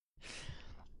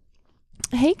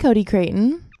Hey, Cody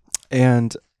Creighton.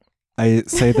 And I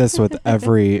say this with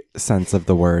every sense of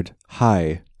the word.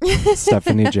 Hi,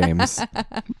 Stephanie James.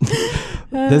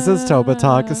 This is Toba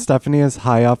Talk. Stephanie is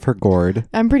high off her gourd.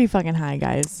 I'm pretty fucking high,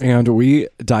 guys. And we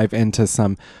dive into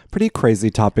some pretty crazy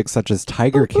topics such as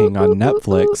Tiger King on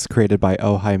Netflix, created by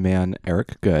Oh Hi Man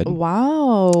Eric Good.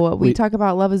 Wow. We talk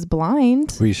about Love is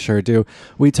Blind. We sure do.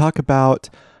 We talk about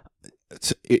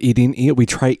eating eel. We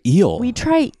try eel. We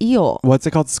try eel. What's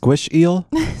it called? Squish eel?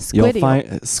 Squid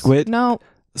eel. Squid? No.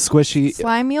 Squishy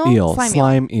Slime eel? eel.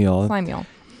 Slime eel. Slime eel.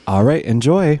 All right,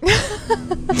 enjoy.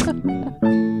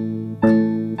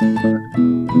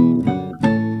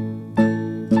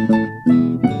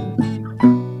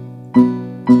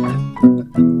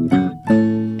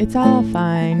 It's all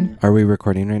fine. Are we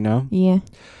recording right now? Yeah.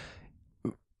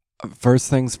 First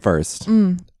things first.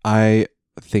 I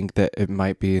think that it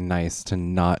might be nice to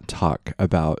not talk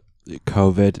about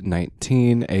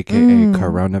COVID-19, aka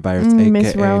coronavirus, aka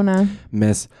Miss Rona.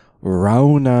 Miss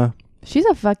Rona. She's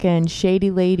a fucking shady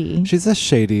lady. She's a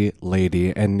shady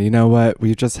lady, and you know what?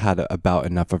 We've just had about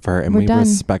enough of her, and We're we done.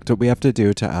 respect what we have to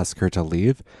do to ask her to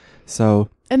leave. So,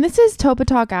 And this is Topa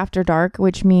Talk After Dark,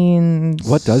 which means...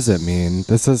 what does it mean?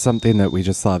 This is something that we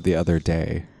just saw the other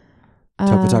day.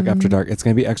 Topa Talk After Dark. It's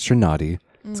going to be extra naughty.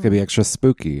 It's going to be extra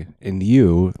spooky. And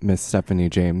you, Miss Stephanie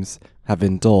James, have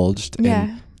indulged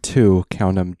in two.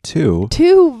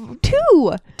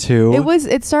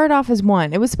 It started off as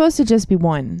one. It was supposed to just be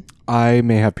one. I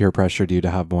may have peer pressured you to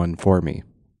have one for me.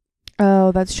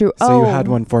 Oh, that's true. So you had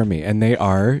one for me, and they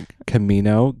are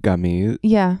Camino gummy.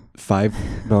 Yeah.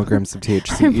 5 milligrams of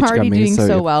THC I'm each already gummy. doing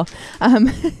so well.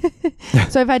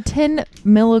 So I've had 10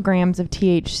 milligrams of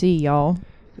THC, y'all.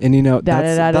 And you know,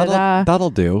 that'll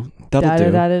do.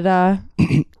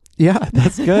 Yeah,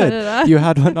 that's good. You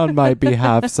had one on my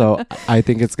behalf, so I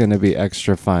think it's going to be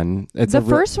extra fun. It's the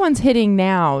first one's hitting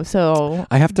now, so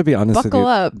I have to be honest with you. buckle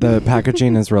up. The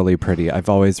packaging is really pretty. I've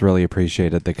always really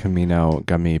appreciated the Camino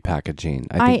gummy packaging.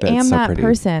 I think that's so that pretty.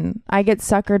 person. I get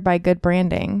suckered by good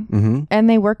branding, Mm-hmm. and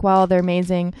they work well. They're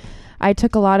amazing. I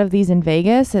took a lot of these in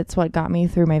Vegas. It's what got me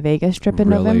through my Vegas trip in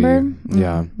November.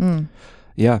 Yeah.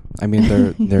 Yeah, I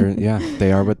mean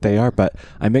they are what they are, but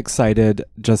I'm excited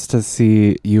just to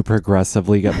see you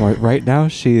progressively get more. Right now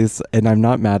and I'm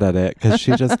not mad at it, because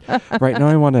she just right now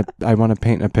I want to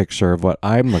paint a picture of what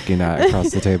I'm looking at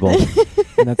across the table,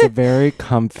 and that's a very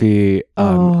comfy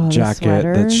jacket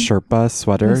that's Sherpa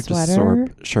sweater.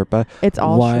 Sherpa. It's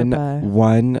all one Sherpa.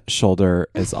 One shoulder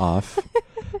is off.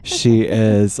 She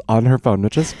is on her phone,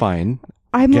 which is fine.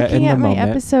 I'm Get looking in at the my moment.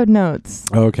 episode notes.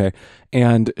 Okay.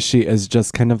 And she is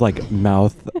just kind of like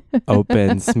mouth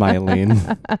open, smiling.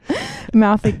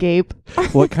 Mouth agape.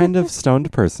 What kind of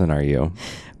stoned person are you?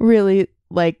 Really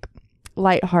like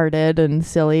lighthearted and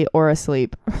silly or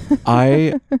asleep.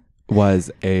 I was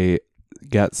a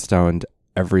get stoned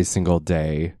every single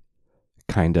day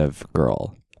kind of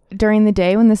girl. During the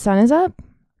day when the sun is up?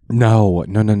 No.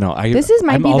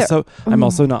 I'm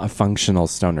also not a functional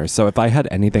stoner. So if I had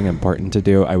anything important to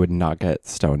do, I would not get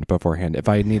stoned beforehand. If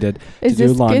I needed to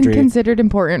do laundry. Is this considered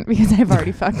important because I've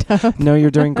already fucked up? No,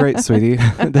 you're doing great, sweetie.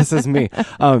 This is me.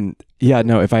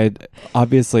 If I had,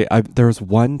 obviously, there was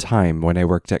one time when I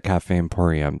worked at Cafe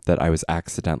Emporium that I was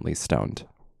accidentally stoned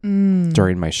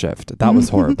during my shift. That was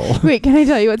horrible. Wait, can I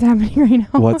tell you what's happening right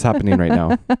now? What's happening right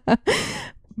now?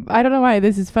 I don't know why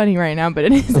this is funny right now, but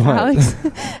it is. What? Alex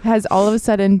has all of a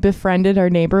sudden befriended our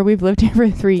neighbor. We've lived here for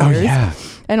 3 years. Oh, yeah.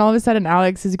 And all of a sudden,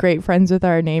 Alex is great friends with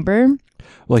our neighbor.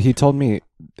 Well, he told me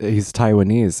he's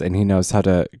Taiwanese and he knows how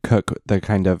to cook the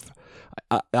kind of...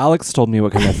 Alex told me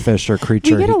what kind of fish or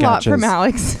creature we he get a lot catches. from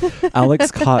Alex.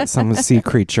 Alex caught some sea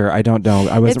creature. I don't know.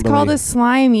 It's called a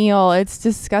slime eel. It's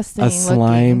disgusting. A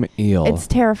slime eel. It's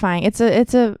terrifying. It's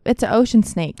an ocean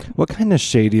snake. What kind of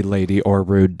shady lady or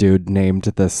rude dude named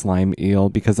the slime eel?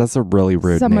 Because that's a really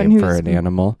rude name for an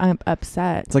animal. I'm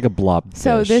upset. It's like a blob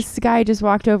So fish. this guy just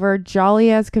walked over,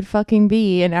 jolly as could fucking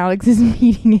be, and Alex is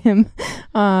meeting him.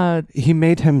 He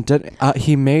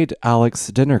made Alex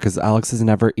dinner because Alex has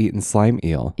never eaten slime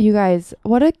eel. You guys,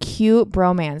 what a cute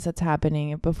bromance that's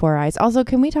happening before our eyes. Also,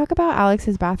 can we talk about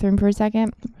Alex's bathroom for a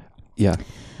second? Yeah.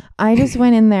 I just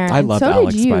went in there. I love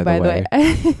Alex, did you, by the way.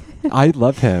 I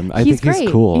love him. I think great.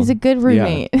 he's cool. He's a good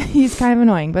roommate. Yeah. He's kind of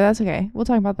annoying, but that's okay. We'll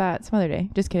talk about that some other day.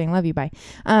 Just kidding. Love you. Bye.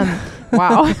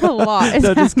 Wow. A lot is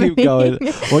just keep going.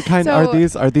 What kind are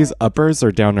these? Are these uppers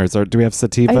or downers? Or do we have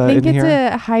sativa in here? I think it's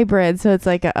a hybrid, so it's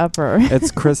like an upper.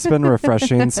 It's crisp and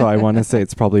refreshing, so I want to say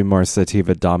it's probably more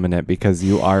sativa dominant because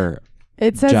you are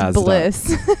It says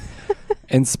bliss.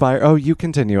 Inspired. Oh, you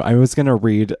continue. I was going to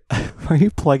read. Are you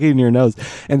plugging your nose?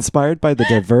 Inspired by the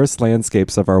diverse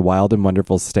landscapes of our wild and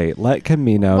wonderful state, let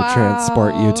Camino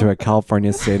transport you to a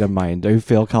California state of mind. Do you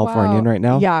feel Californian right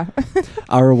now? Yeah.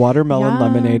 Our watermelon Yeah.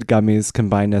 lemonade gummies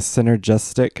combine a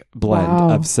synergistic blend Wow.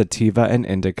 of sativa and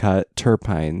indica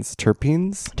terpenes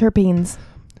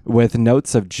with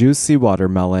notes of juicy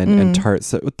watermelon and tart.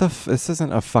 So what the? This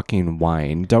isn't a fucking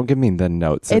wine. Don't give me the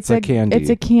notes. It's a candy. It's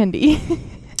a candy.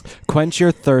 Quench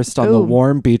your thirst on the Ooh.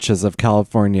 warm beaches of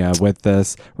California with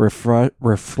this I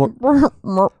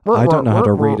don't know how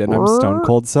to read it. I'm stone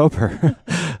cold sober.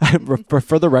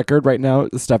 For the record, right now,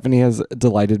 Stephanie has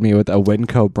delighted me with a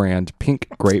Winco brand pink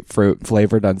grapefruit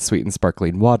flavored unsweetened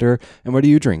sparkling water. And what are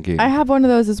you drinking? I have one of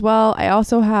those as well. I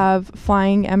also have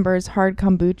Flying Embers hard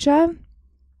kombucha.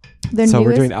 So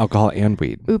we're doing alcohol and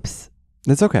weed. Oops.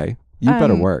 It's okay. You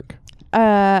better work.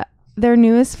 Their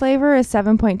newest flavor is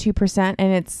 7.2%,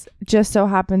 and it's just so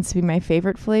happens to be my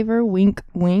favorite flavor. Wink,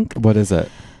 wink. What is it?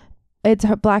 It's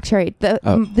black cherry.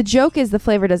 The joke is the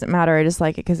flavor doesn't matter. I just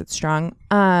like it because it's strong.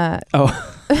 And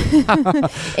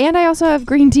I also have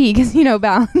green tea because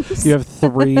balance. You have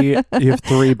three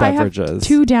beverages. I have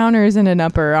 2 downers and an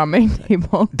upper on my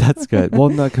table. That's good. Well,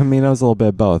 no, Camino's a little bit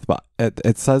of both, but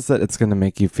it says that it's going to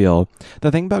make you feel.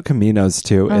 The thing about Caminos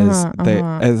too is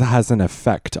it has an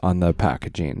effect on the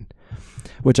packaging,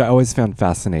 which I always found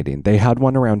fascinating. They had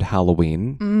one around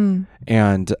Halloween,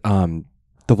 and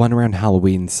the one around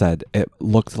Halloween said it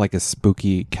looked like a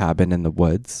spooky cabin in the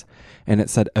woods, and it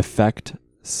said effect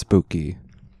spooky.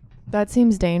 That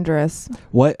seems dangerous.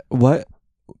 Why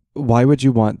would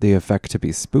you want the effect to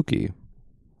be spooky?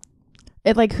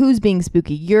 Who's being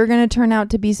spooky? You're going to turn out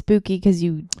to be spooky because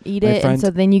you eat it, and so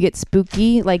then you get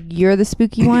spooky, like you're the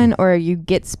spooky one, or you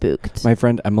get spooked. My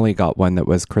friend Emily got one that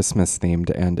was Christmas themed,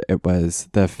 and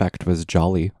the effect was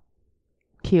jolly.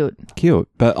 Cute.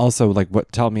 But also,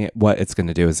 tell me what it's going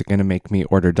to do. Is it going to make me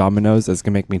order Domino's? Is it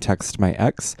going to make me text my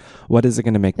ex? What is it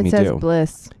going to make me do? It says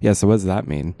bliss. Yeah, so what does that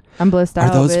mean? I'm blissed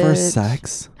out. Are those for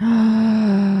sex?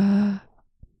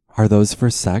 Are those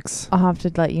for sex? I'll have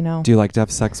to let you know. Do you like to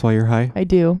have sex while you're high? I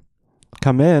do.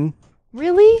 Come in.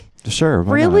 Really? Sure.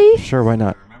 Why Really? Not? Sure, why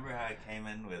not? Remember how I came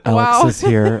in with Alex is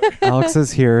here. Alex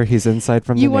is here. He's inside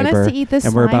from the neighbor. You want us to eat this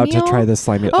and we're about slime to try meal? this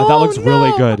slime meal. Oh, that looks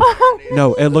really good. Oh,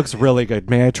 No, it looks really good.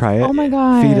 May I try it? Oh my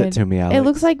god. Feed it to me, Alex. It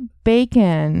looks like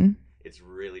bacon. It's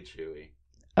really chewy.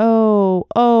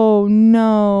 Oh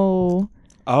no.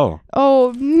 Oh.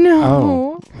 Oh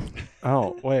no.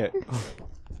 Oh, wait.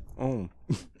 Oh.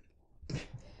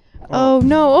 Oh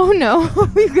no.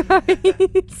 You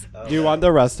guys. Do you want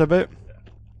the rest of it?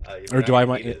 Or do I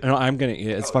want it? No, I'm going to eat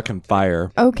it. It's fucking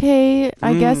fire. Okay,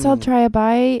 I guess I'll try a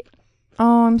bite.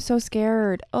 Oh, I'm so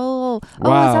scared. Oh, is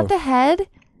Wow. that the head?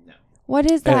 No.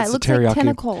 What is that? It's It looks teriyaki. like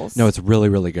tentacles. No, it's really,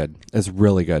 really good. It's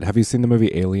really good. Have you seen the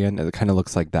movie Alien? It kind of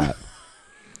looks like that.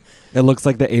 It looks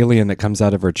like the alien that comes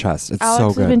out of her chest. It's Alex so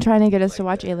has good. been trying to get us to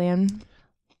watch Alien.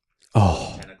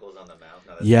 Oh, Tentacles on the mouth.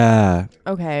 No, that's yeah.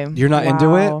 Okay. You're not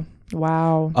into it?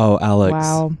 Wow. Oh, Alex.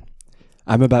 Wow.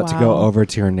 I'm about to go Wow. over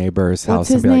to your neighbor's house What's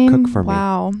his and be name? like, cook for me.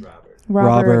 Wow.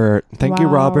 Robert. Thank you,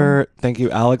 Wow. Robert. Thank you,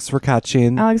 Alex, for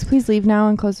catching. Alex, please leave now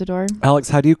and close the door. Alex,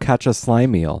 how do you catch a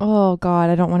slime eel? Oh God,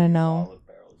 I don't want to know. Olive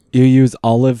barrels. You use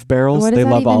olive barrels? What does They that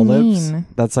love even olives? mean?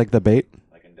 That's like the bait?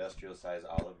 Like industrial size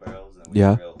olive barrels. And we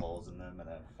Yeah. drill holes in them and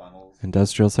then funnels.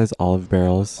 Industrial size olive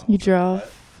barrels. You draw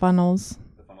funnels.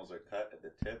 The funnels are cut at the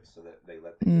tip so that they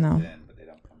let the No. goods in, but they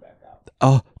don't come back out.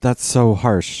 Oh, that's so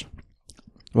harsh.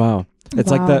 Wow. It's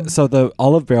Wow. like the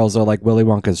olive barrels are like Willy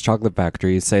Wonka's chocolate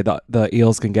factory. You say the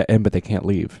eels can get in, but they can't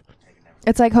leave.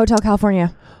 It's like Hotel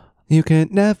California. You can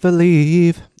never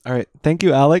leave. All right. Thank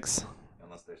you, Alex.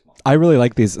 Unless they're small. I really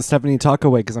like these. Stephanie, talk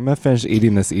away because I'm going to finish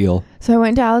eating this eel. So I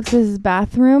went to Alex's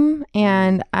bathroom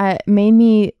and it made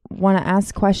me want to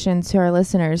ask questions to our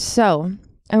listeners. So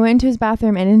I went into his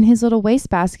bathroom and in his little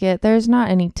wastebasket, there's not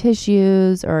any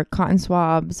tissues or cotton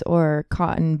swabs or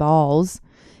cotton balls.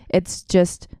 It's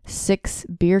just 6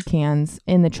 beer cans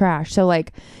in the trash. So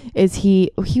is he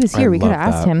was here. We could love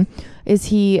have asked that. him. Is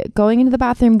he going into the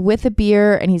bathroom with a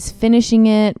beer and he's finishing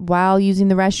it while using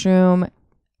the restroom?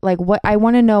 What I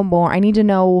want to know more. I need to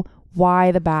know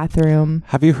why the bathroom.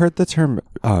 Have you heard the term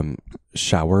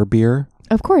shower beer?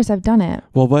 Of course, I've done it.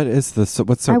 Well, what is this?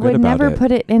 What's so I good would about never it?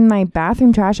 put it in my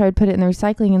bathroom trash. I would put it in the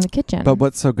recycling in the kitchen. But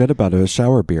what's so good about it? A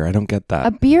shower beer. I don't get that.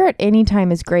 A beer at any time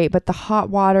is great, but the hot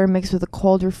water mixed with a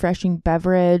cold, refreshing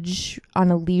beverage on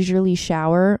a leisurely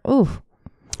shower. Ooh.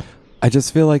 I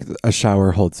just feel like a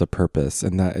shower holds a purpose,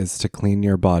 and that is to clean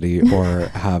your body or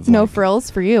have No like, frills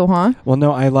for you, huh? well,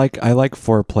 no, I like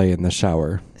foreplay in the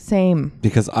shower Same.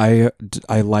 because I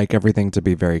like everything to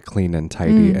be very clean and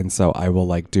tidy, Mm. and so I will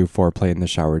like do foreplay in the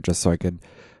shower just so I could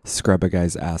scrub a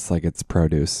guy's ass like it's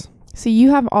produce. So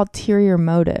you have ulterior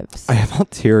motives. I have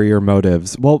ulterior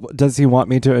motives. Well, does he want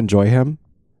me to enjoy him?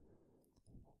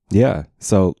 Yeah.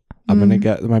 So I'm gonna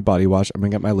get my body wash. I'm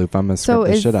gonna get my loofah. I'm gonna scrub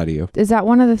the shit out of you. Is that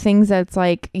one of the things that's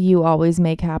like you always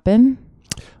make happen?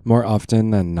 More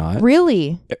often than not.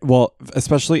 Really? Well,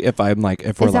 especially if I'm like,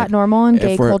 if we're Is that like, normal in if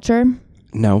gay we're- culture?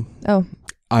 no, Oh,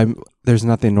 there's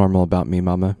nothing normal about me,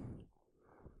 mama.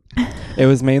 It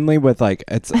was mainly with like,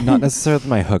 it's not necessarily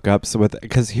my hookups with,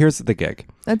 because here's the gig.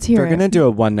 let's If hear we're it. going to do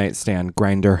a one night stand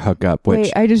grinder hookup, which,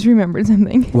 Wait, I just remembered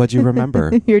something. what'd you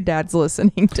remember? Your dad's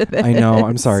listening to this. I know.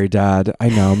 I'm sorry, Dad. I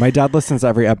know. My dad listens to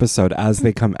every episode as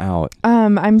they come out.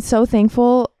 I'm so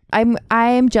thankful. I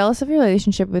am jealous of your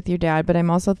relationship with your dad, but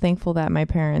I'm also thankful that my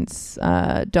parents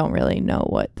don't really know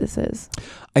what this is.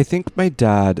 I think my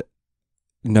dad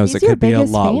knows He's it your could be a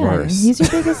biggest lot fan. worse. He's your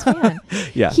biggest fan.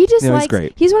 Yeah. He just no, likes. he's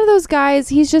great. He's one of those guys.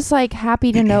 He's just like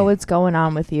happy to know what's going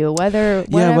on with you, whether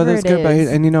Whether it's it good, is.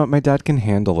 and you know what, my dad can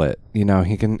handle it. You know,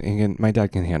 he can. My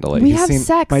dad can handle it. We He's have seen,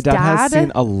 sex, My dad has Dad.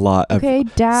 seen a lot of. Okay,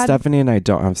 Dad. Stephanie and I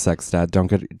don't have sex, Dad. Don't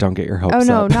get your hopes Oh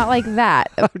no, up. not like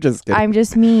that. I'm just kidding. I'm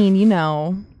just mean. You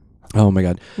know, Oh my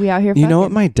God. we out here. You know what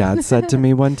fucking. my dad said to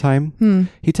me one time?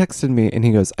 He texted me and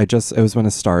he goes, it was when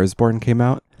A Star Is Born came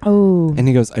out. Oh, And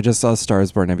he goes, I just saw A Star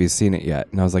Is Born. Have you seen it yet?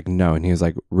 And I was like, no. And he was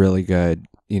like, really good.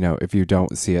 You know, if you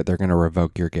don't see it, they're going to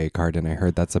revoke your gay card. And I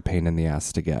heard that's a pain in the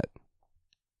ass to get.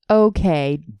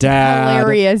 okay. Dad.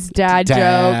 Hilarious dad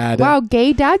Dad. joke. Wow,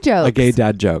 gay dad jokes. A gay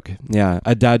dad joke. Yeah.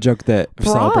 A dad joke that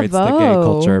celebrates the gay Bravo.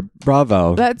 culture.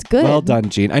 Bravo. That's good. Well done,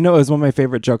 Gene. I know it was one of my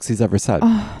favorite jokes he's ever said.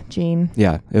 Oh, Gene.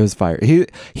 Yeah, it was fire.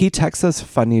 He texts us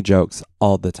funny jokes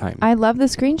all the time. I love the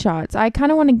screenshots. I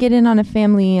kind of want to get in on a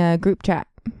family group chat.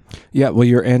 Yeah, well,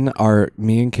 you're in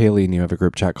me and Kaylee and you have a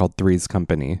group chat called Three's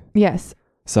Company. Yes,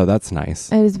 So that's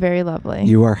nice. it is very lovely.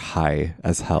 You are high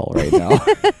as hell right now.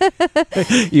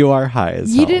 You are high as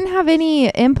hell. You didn't have any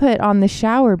input on the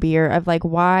shower beer of like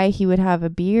why he would have a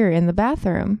beer in the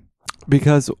bathroom.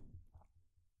 Because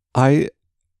I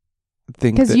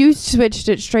think Because that you switched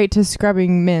it straight to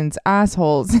scrubbing men's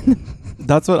assholes.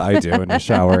 that's what I do in a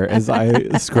shower is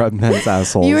I scrub men's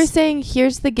assholes. You were saying,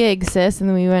 here's the gig, sis. And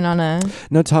then we went on a...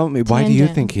 No, tell me, why do you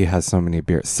Tangent. think he has so many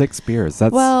beers? 6 beers.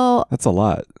 That's a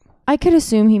lot. I could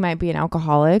assume he might be an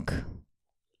alcoholic.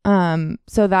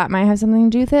 So that might have something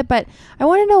to do with it. But I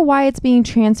want to know why it's being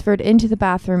transferred into the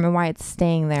bathroom and why it's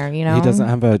staying there, you know? He doesn't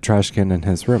have a trash can in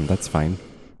his room. That's fine.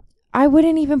 I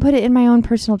wouldn't even put it in my own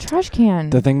personal trash can.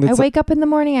 The thing I that's wake up in the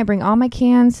morning, I bring all my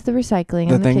cans to the recycling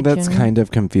the in the thing kitchen. that's kind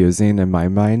of confusing in my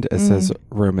mind is his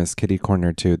room is kitty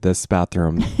corner to this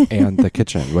bathroom and the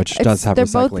kitchen, which does have they're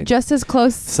recycling. both just as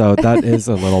close. So that is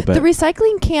a little bit. The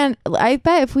recycling can, I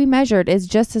bet if we measured, is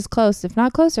just as close, if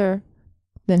not closer,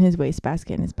 than his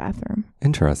wastebasket in his bathroom.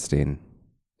 Interesting.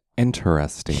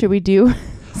 Should we do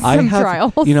some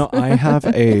trials? You know, I have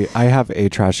a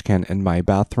trash can in my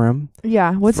bathroom.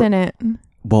 Yeah, what's in it?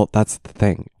 Well, that's the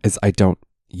thing is I don't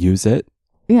use it.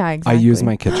 Yeah, exactly. I use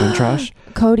my kitchen trash.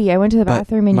 Cody, I went to the But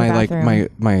bathroom in my your bathroom.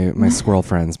 like my squirrel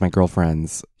friends, my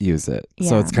girlfriends use it.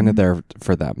 So Yeah. it's kind of there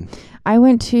for them. I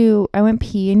went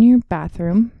pee in your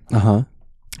bathroom. Uh-huh.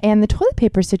 And the toilet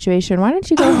paper situation, why don't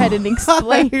you go ahead and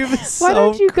explain? I'm Why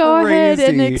don't you go ahead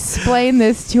and crazy. explain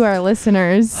this to our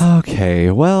listeners? Okay,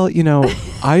 well, you know,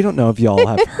 I don't know if y'all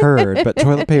have heard, but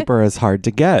toilet paper is hard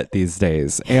to get these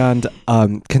days. And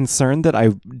concerned that I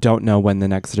don't know when the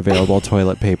next available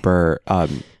toilet paper,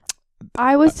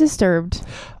 I was disturbed.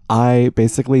 I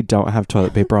basically don't have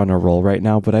toilet paper on a roll right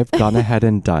now, but I've gone ahead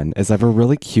and done is I have a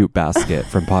really cute basket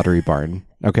from Pottery Barn.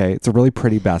 Okay, it's a really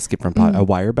pretty basket from a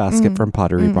wire basket from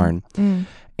Pottery Barn.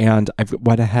 And I've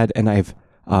went ahead and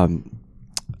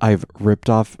I've ripped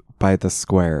off by the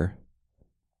square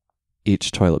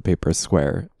each toilet paper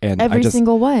square, and Every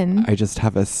single one. I just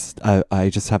have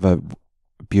a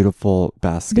beautiful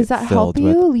basket. Does that help filled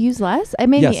with, you use less? It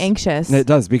made Yes. me anxious. It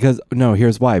does because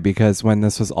here's why. Because when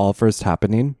this was all first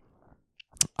happening,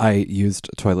 I used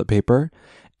toilet paper,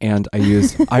 and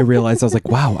I realized I was like,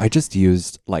 wow, I just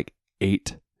used like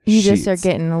 8 You sheets just are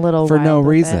getting a little for no wild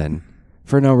with reason. it.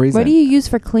 For no reason. What do you use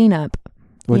for cleanup?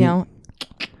 What do you know,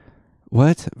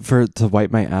 What? To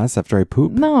wipe my ass after I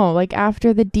poop? no, like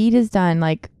after the deed is done,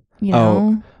 like you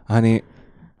know. Honey,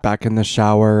 back in the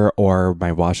shower or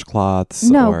my washcloths.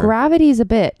 No, or... gravity's a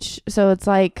bitch. So it's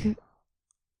like,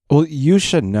 Well, you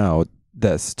should know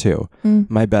this too.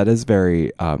 My bed is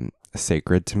very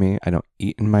sacred to me. I don't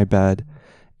eat in my bed.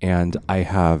 And I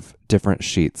have different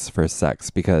sheets for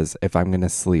sex because if I'm going to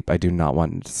sleep, I do not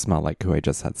want it to smell like who I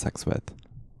just had sex with.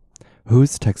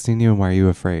 Who's texting you and why are you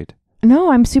afraid?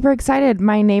 No, I'm super excited.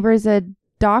 My neighbor's a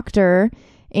doctor,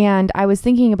 and I was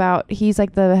thinking about, he's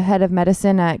like the head of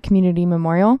medicine at Community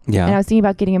Memorial. Yeah. And I was thinking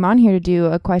about getting him on here to do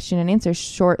a question and answer,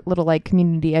 short little like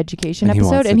community education And he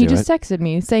wants episode. to And he do just texted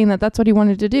me saying that that's what he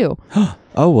wanted to do.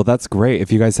 Oh, well, that's great.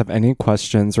 If you guys have any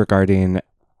questions regarding,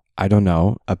 I don't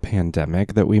know, a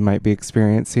pandemic that we might be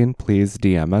experiencing, please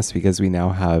DM us because we now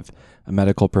have a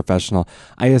medical professional.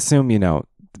 I assume,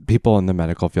 people in the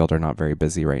medical field are not very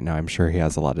busy right now. I'm sure he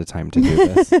has a lot of time to do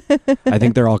this. I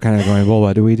think they're all kind of going, well,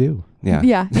 what do we do?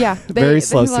 Yeah. Yeah. Very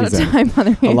slow they have season. A lot of time on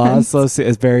their hands. A lot of slow season.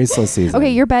 It's very slow season.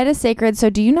 Okay, your bed is sacred. So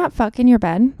do you not fuck in your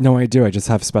bed? No, I do. I just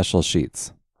have special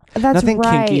sheets. That's Nothing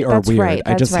right. kinky or That's weird. right.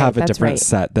 I just have a That's different right.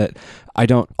 set that I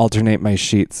don't alternate my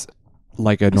sheets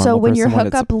like a normal So when person your would.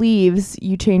 It's hookup leaves,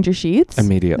 you change your sheets?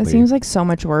 immediately. That seems like so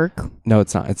much work. No,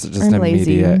 it's not. It's just I'm immediate.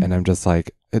 lazy. And I'm just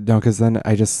like, no, because then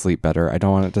I just sleep better. I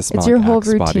don't want it to smell It's like your whole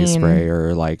Axe body routine. spray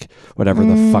or like whatever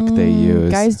the fuck they use.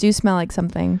 Guys do smell like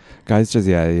something. Guys just,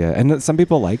 yeah. And some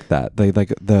people like that. They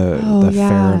like the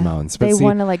pheromones. But They see,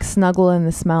 want to like snuggle in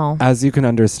the smell. as you can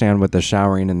understand with the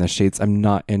showering and the sheets, I'm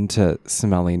not into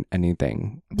smelling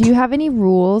anything. Do you have any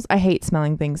rules? I hate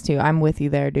smelling things too. I'm with you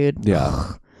there, dude.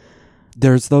 Yeah.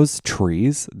 There's those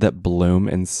trees that bloom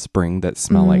in spring that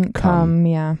smell like cum.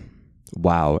 Yeah.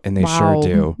 Wow. And they sure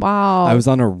do. Wow. I was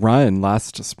on a run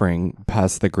last spring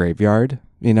past the graveyard,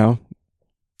 you know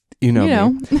me.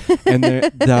 And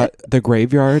the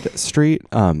graveyard street,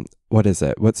 what is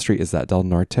it? What street is that? Del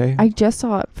Norte? I just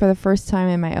saw it for the first time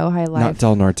in my Ojai life. Not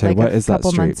Del Norte. like What a is that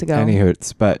couple street? months ago. Any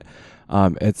hoots. But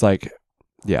it's like,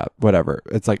 yeah, whatever.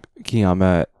 It's like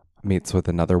Kiyama meets with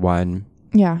another one.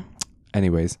 Yeah.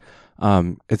 Anyways,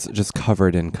 it's just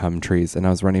covered in cum trees. And I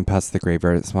was running past the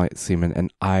graveyard. It smelled like semen.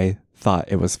 And I thought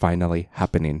it was finally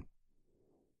happening.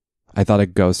 I thought a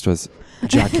ghost was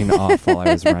jacking off while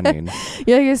I was running.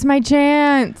 Yeah, it's my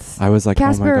chance. I was like,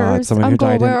 Casper's oh my God, someone uncle,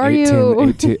 who died where are in you?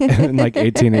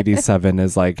 1887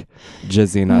 is like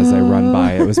jizzing as I run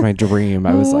by. It was my dream.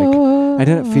 I was like, I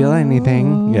didn't feel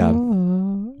anything. Yeah.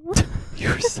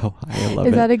 You're so high. I love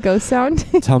Is it. that a ghost sound?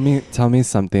 Tell me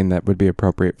something that would be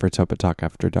appropriate for Topa Talk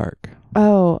After Dark.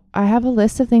 Oh, I have a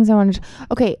list of things I want to...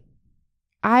 Okay,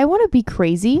 I want to be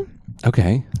crazy.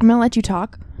 Okay. I'm going to let you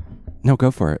talk. No,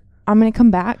 go for it. I'm going to come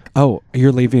back. Oh,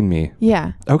 you're leaving me.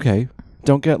 Yeah. Okay.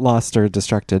 Don't get lost or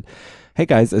distracted. Hey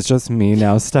guys, it's just me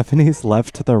now. Stephanie's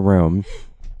left the room.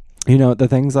 The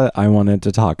things that I wanted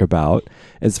to talk about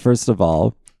is, first of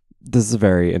all, this is a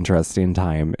very interesting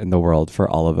time in the world for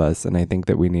all of us. And I think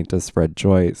that we need to spread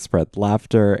joy, spread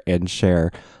laughter, and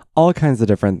share all kinds of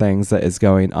different things that is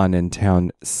going on in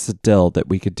town still that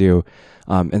we could do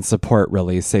and support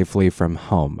really safely from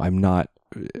home. I'm not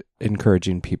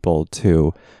encouraging people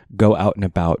to go out and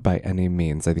about by any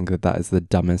means. I think that is the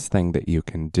dumbest thing that you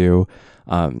can do.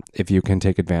 If you can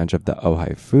take advantage of the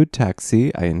Ojai food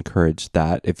taxi, I encourage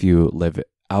that. If you live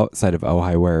outside of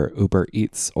Ojai where Uber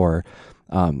Eats or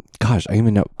I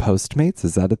even know Postmates,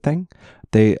 is that a thing?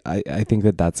 I think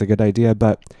that that's a good idea,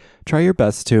 but try your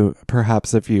best to,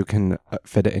 perhaps if you can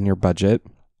fit it in your budget,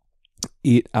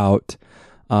 eat out,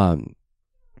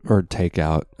 or take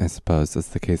out, I suppose, as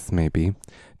the case may be,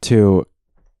 to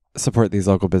support these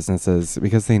local businesses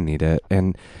because they need it.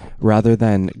 And rather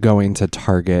than going to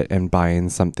Target and buying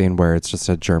something where it's just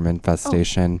a germ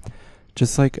infestation,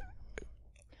 just like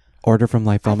order from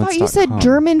lifeelements.com. I thought you said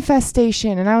germ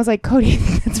infestation, and I was like, Cody,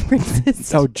 that's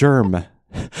racist. Oh, germ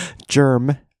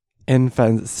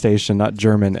infestation, not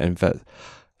German infest.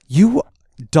 You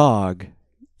dog,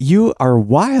 you are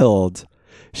wild.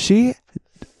 She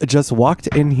just walked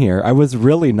in here. I was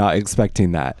really not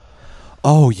expecting that.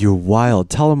 Oh, you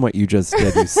wild. Tell him what you just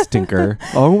did, you stinker.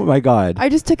 Oh my God. I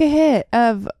just took a hit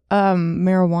of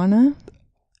marijuana.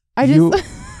 You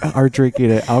are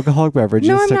drinking an alcoholic beverage.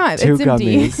 No, You I'm took not. 2 It's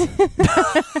empty. gummies.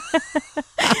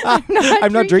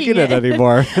 I'm not drinking it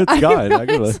anymore. It's gone. I'm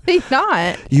actually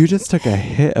not. You just took a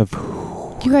hit of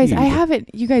You guys, weed. I haven't.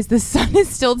 You guys, the sun is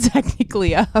still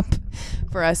technically up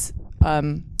for us.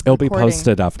 It'll be recording.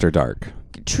 posted after dark.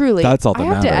 Truly, That's all that I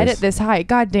have to matters. edit this high.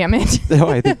 God damn it! No,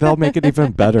 I think they'll make it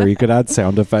even better. You could add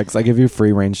sound effects. I give you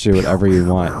free range to do whatever you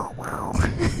want.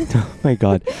 Oh my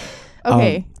God.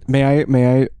 Okay. May I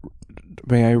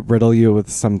riddle you with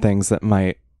some things that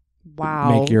might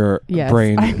Wow. make your Yes,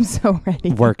 brain I'm so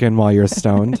ready. working while you're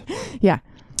stoned? Yeah.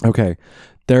 Okay.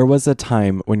 There was a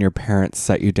time when your parents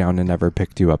set you down and never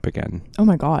picked you up again. Oh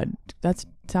my God, that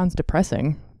sounds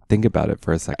depressing. Think about it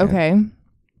for a second. Okay.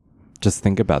 Just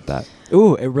think about that.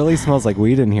 Ooh, it really smells like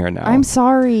weed in here now. I'm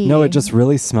sorry. No, it just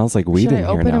really smells like weed Should in I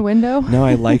here open now. a window? No,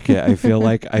 I like it. I feel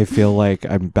like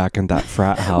I'm back in that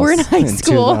frat house. We're in high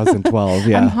school. 2012.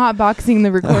 Yeah. I'm hotboxing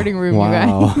the recording room,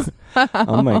 Wow. you guys.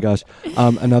 Oh my gosh.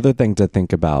 Another thing to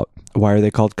think about. Why are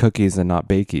they called cookies and not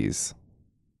bakies?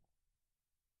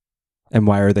 And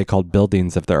why are they called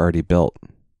buildings if they're already built?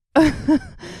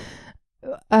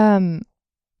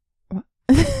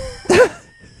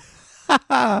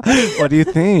 What do you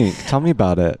think? Tell me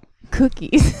about it.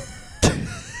 Cookies.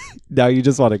 Now you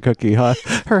just want a cookie, huh?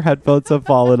 Her headphones have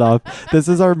fallen off. This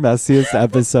is our messiest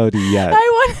episode yet. I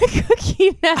want a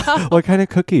cookie now. What kind of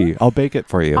cookie? I'll bake it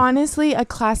for you. Honestly, a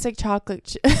classic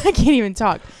chocolate. I can't even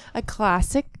talk. A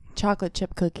classic chocolate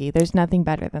chip cookie. There's nothing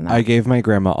better than that. I gave my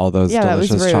grandma all those Yeah, that was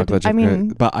delicious rude. chocolate chip I mean,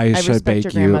 but I should respect bake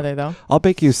your you. grandmother though. I'll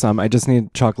bake you some. I just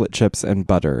need chocolate chips and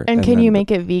butter. And can then- you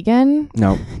make it vegan?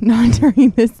 No, Not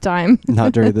during this time.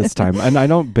 not during this time. And I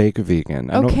don't bake vegan.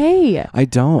 Okay. I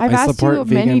don't. I've I asked support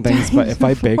you many vegan things, but times if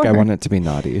I bake, I before. want it to be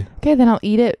naughty. Okay, then I'll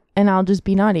eat it and I'll just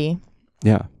be naughty,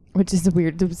 Yeah. which is a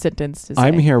weird sentence to say.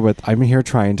 I'm here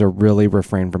trying to really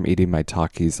refrain from eating my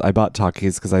Takis. I bought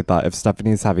Takis because I thought if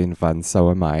Stephanie's having fun, so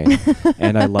am I.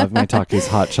 And I love my Takis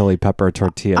hot chili pepper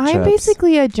tortilla chips. I'm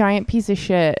basically a giant piece of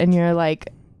shit, and you're like,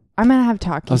 I'm gonna have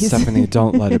Takis. Oh, Stephanie,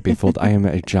 don't let it be fooled. I am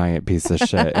a giant piece of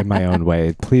shit in my own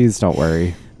way. Please don't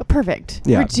worry. Perfect.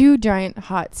 Yeah. We're two giant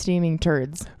hot steaming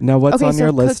turds. Now, what's Okay, on so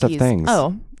your list of cookies. things?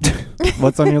 Oh,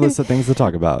 What's on your list of things to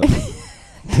talk about?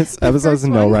 This episode has first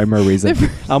no one- rhyme or reason.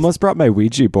 the I almost brought my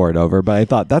Ouija board over, but I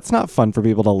thought that's not fun for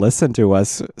people to listen to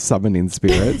us summoning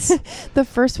spirits. the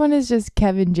first one is just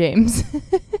Kevin James.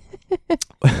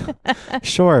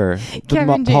 Sure.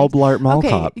 Kevin Paul James. Blart Mall Okay,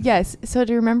 Cop. yes. So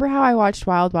do you remember how I watched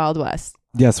Wild Wild West?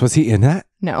 Yes, was he in that?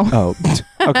 No. Oh,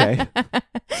 okay.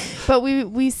 But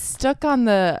we stuck on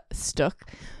the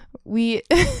we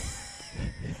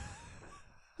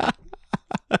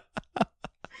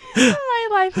my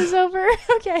life is over.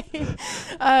 Okay.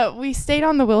 We stayed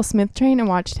on the Will Smith train and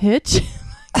watched Hitch.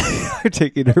 You're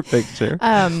taking her picture.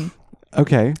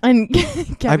 Okay. And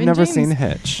Kevin I've never James. seen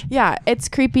Hitch. Yeah, it's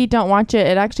creepy. Don't watch it.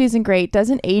 It actually isn't great.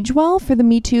 Doesn't age well for the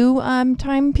Me Too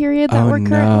time period that Oh, we're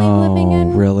currently living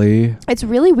in. Really? It's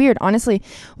really weird, honestly.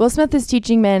 Will Smith is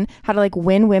teaching men how to like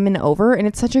win women over, and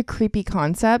it's such a creepy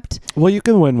concept. Well, you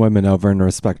can win women over in a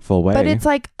respectful way. But it's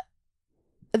like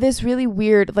this really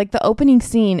weird, like the opening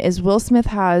scene is Will Smith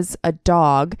has a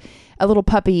dog, a little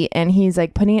puppy, and he's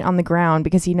like putting it on the ground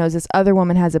because he knows this other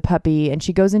woman has a puppy, and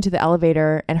she goes into the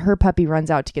elevator and her puppy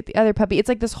runs out to get the other puppy. It's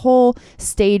like this whole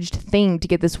staged thing to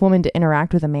get this woman to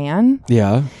interact with a man.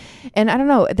 Yeah. And I don't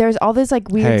know, there's all this like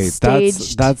weird Hey,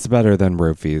 staged. that's better than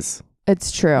roofies.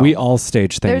 It's true. We all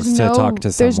stage things to talk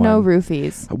to someone. There's no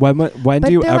roofies. When But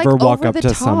do you they're, ever like, walk over up the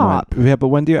to someone? top. Yeah, but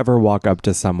when do you ever walk up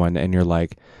to someone and you're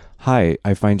like, "Hi,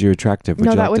 I find you attractive. Would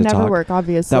No, you that like would to never talk?" work,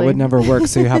 obviously. That would never work.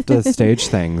 So you have to stage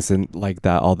things and like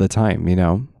that all the time. You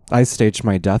know, I staged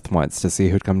my death once to see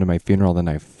who'd come to my funeral, and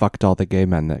I fucked all the gay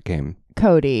men that came.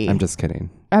 Cody. I'm just kidding.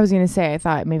 I was going to say, I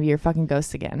thought maybe you're fucking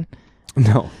ghosts again.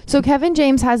 No. So Kevin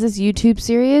James has this YouTube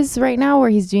series right now where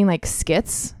he's doing like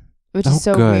skits, which is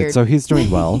so good. weird. So he's doing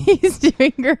well. He's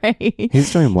doing great.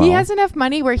 He's doing well. He has enough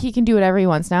money where he can do whatever he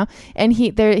wants now. And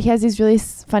he has these really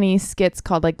funny skits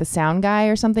called like the Sound Guy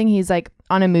or something. He's like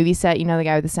on a movie set, you know, the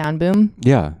guy with the sound boom.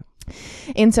 Yeah.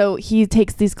 And so he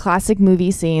takes these classic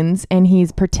movie scenes and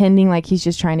he's pretending like he's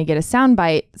just trying to get a sound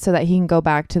bite so that he can go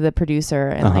back to the producer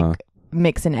and like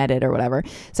mix and edit or whatever.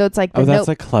 So it's like Oh, that's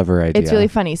a clever idea. it's really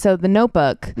funny. So The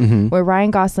Notebook, Mhm. where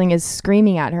Ryan Gosling is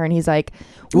screaming at her and he's like,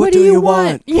 What do you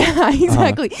want?" Yeah,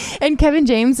 exactly. And Kevin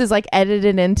James is like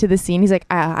edited into the scene. He's like,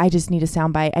 I just need a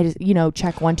soundbite. I just,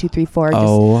 check 1, 2, 3, 4. Just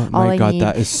Oh all my I God, need.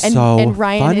 that is and, so and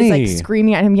Ryan funny. is like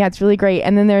screaming at him. Yeah, it's really great.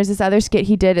 And then there's this other skit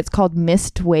he did. It's called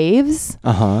Missed Waves.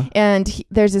 And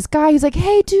there's this guy who's like,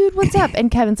 hey, dude, what's up? And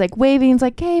Kevin's like waving. He's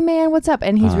like, hey, man, what's up?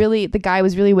 And he's the guy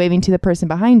was really waving to the person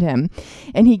behind him.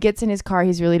 And he gets in his car.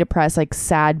 He's really depressed, like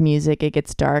sad music. It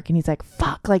gets dark. And he's like,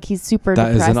 fuck. Like he's super That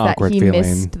is depressed an that awkward he feeling.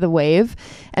 missed the wave.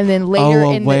 And then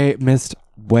later missed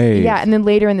wave. yeah, and then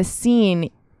later in the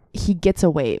scene, he gets a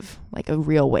wave, like a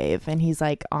real wave. And he's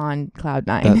like on cloud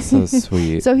 9. That's so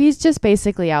sweet. So he's just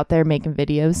basically out there making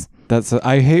videos.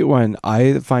 I hate when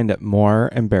I find it more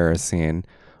embarrassing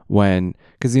when,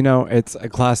 because it's a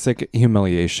classic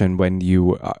humiliation when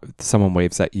someone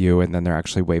waves at you and then they're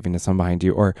actually waving to someone behind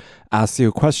you, or asks you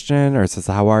a question or says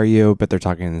how are you, but they're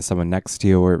talking to someone next to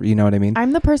you, or you know what I mean.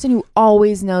 I'm the person who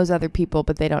always knows other people,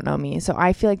 but they don't know me. So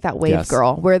I feel like that wave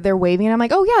girl where they're waving and I'm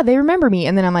like, oh yeah, they remember me,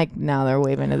 and then I'm like, no, they're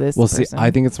waving to this Well, person. see,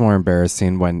 I think it's more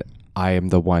embarrassing when I am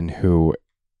the one who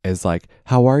is like,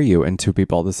 how are you? And two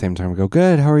people at the same time go,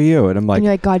 good, how are you? And I'm like, and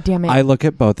you're like, God damn it. I look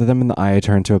at both of them in the eye. I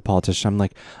turn to a politician. I'm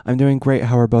like, I'm doing great.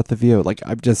 How are both of you? Like,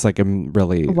 I'm just like, I'm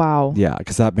really, wow. yeah,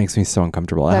 because that makes me so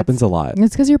uncomfortable. It That's- happens a lot.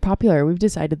 It's because you're popular. We've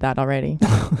decided that already.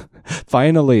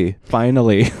 Finally.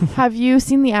 Have you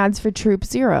seen the ads for Troop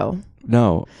Zero?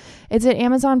 No. It's an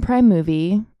Amazon Prime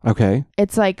movie. Okay.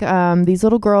 It's like these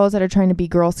little girls that are trying to be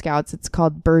Girl Scouts. It's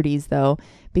called Birdies, though,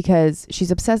 because she's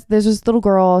obsessed. There's this little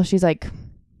girl. She's like,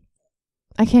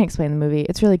 I can't explain the movie.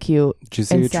 It's really cute. Did you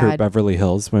see And Troop sad. Beverly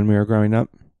Hills when we were growing up?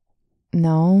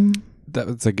 No.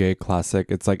 That's a gay classic.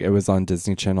 It's like, it was on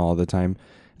Disney Channel all the time.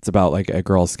 It's about like a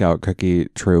Girl Scout cookie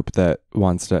troop that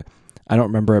wants to, I don't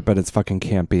remember it, but it's fucking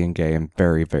campy and gay and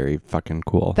very, very fucking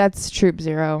cool. That's Troop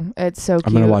Zero. It's so cute.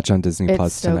 I'm going to watch on Disney It's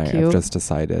Plus so tonight. cute. I've just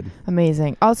decided.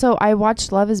 Amazing. Also, I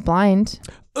watched Love is Blind.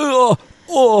 Oh,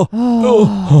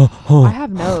 I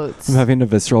have notes. I'm having a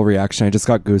visceral reaction. I just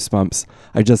got goosebumps.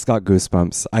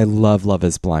 I love Love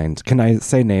is Blind. Can I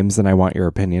say names and I want your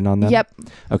opinion on them? Yep.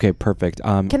 Okay, perfect.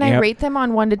 Can I rate them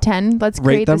on 1 to 10? Let's rate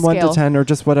create them the 1 scale. to 10 or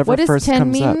just whatever What does first 10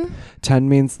 comes mean? up. 10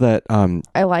 means that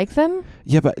I like them.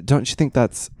 yeah, but don't you think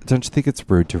it's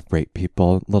rude to rate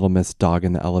people? Little Miss Dog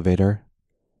in the elevator?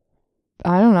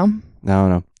 I don't know.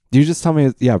 No. You just tell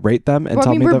me, yeah, rate them and Well, I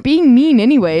tell mean, me we're being mean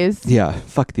anyways. yeah,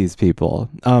 fuck these people.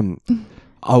 Levon,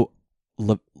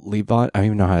 I don't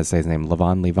even know how to say his name.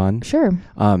 Levon. Sure.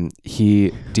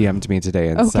 He DM'd me today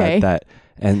and Okay.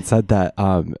 said that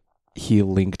he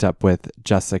linked up with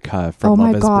Jessica from Oh my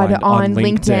Love is God, Blind on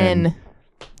LinkedIn.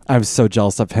 I was so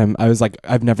jealous of him. I was like,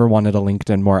 I've never wanted a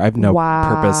LinkedIn more. I have no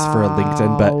purpose for a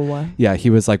LinkedIn, but yeah, he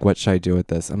was like, what should I do with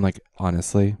this? I'm like,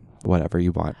 honestly, whatever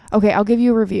you want. Okay, I'll give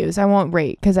you reviews. I won't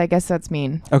rate because I guess that's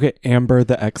mean. Okay, Amber,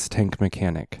 the ex-tank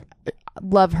mechanic.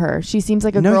 Love her. She seems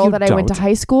like a No, girl you that I went to don't.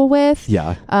 high school with.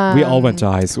 Yeah, we all went to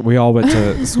high school. We all went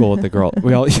to school with the girl.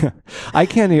 We all. Yeah. I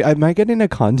can't. Am I getting a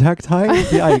contact high?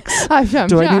 Yikes!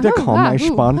 Do I need to call my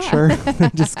sponsor?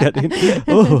 Just kidding.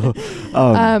 Ooh.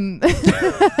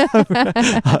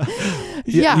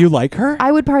 Yeah. You like her?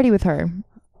 I would party with her.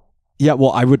 Yeah.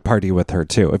 Well, I would party with her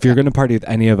too. If you're going to party with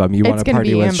any of them, you want It's to gonna party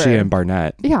be with Amber. she and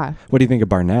Barnett. Yeah, What do you think of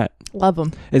Barnett? love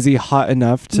him. Is he hot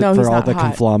enough No, for he's all not the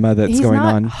hot. conflama that's He's going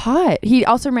not on? hot. He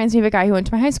also reminds me of a guy who went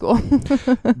to my high school.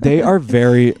 They are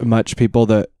very much people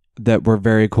that were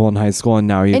very cool in high school, and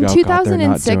now you In go, God, they're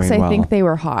not 2006, doing I well. think they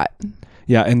were hot.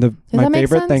 Yeah, and my that make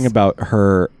favorite thing sense?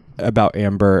 about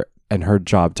Amber and her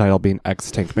job title being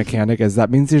ex-tank mechanic is that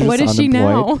means you're just What is she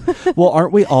unemployed. now? Well,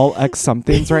 aren't we all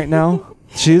ex-somethings right now?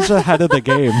 She's ahead of the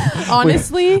game.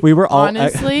 Honestly, we were all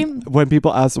honestly, when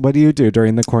people ask, what do you do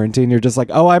during the quarantine? You're just like,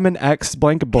 oh, I'm an ex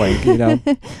blank blank, you know?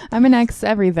 I'm an ex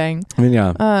everything. I mean,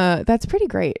 yeah. That's pretty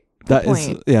great. That Good is,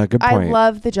 point. yeah, good I point.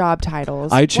 love the job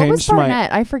titles. I What was changed my-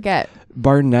 Barnett? I forget.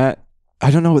 Barnett, I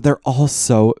don't know. They're all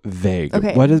so vague.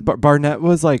 Okay. What is Barnett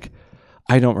was like,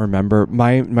 I don't remember.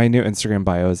 My new Instagram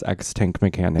bio is ex-tank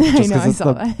mechanic. I Just know, because I it's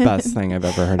saw the that. best thing I've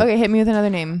ever heard. Okay, hit me with another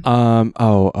name.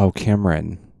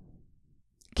 Cameron.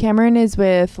 Cameron is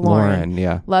with Lauren.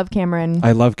 Yeah. Love Cameron.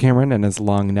 I love Cameron and his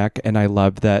long neck, and I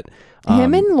love that.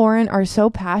 Him and Lauren are so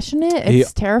passionate. It's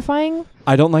he- terrifying.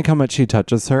 I don't like how much he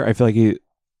touches her. I feel like he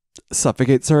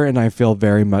suffocates her, and I feel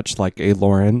very much like a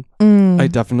Lauren. I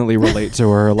definitely relate to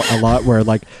her a lot. Where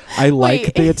like I like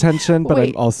Wait. the attention, but I'm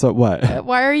Wait. also what?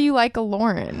 Why are you like a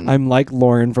Lauren? I'm like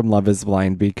Lauren from Love is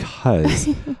Blind because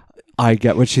I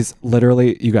get what she's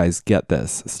literally, you guys get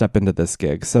this, step into this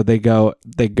gig. So they go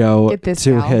Get this,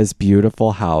 to gal. his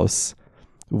beautiful house,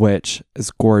 which is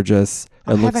gorgeous.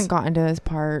 I haven't gotten to this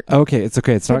part. Okay. It's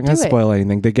okay. It's not But going to do it. spoil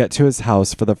anything. They get to his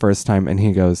house for the first time and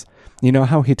he goes, you know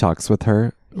how he talks with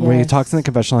her? When he talks in the Yes.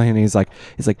 confessional and he's like,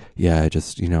 yeah, I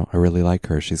just, I really like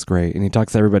her. She's great. And he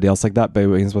talks to everybody else like that. But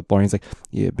when he's with Lauren, he's like,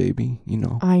 yeah, baby,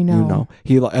 I know.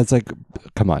 It's like,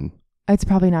 come on. It's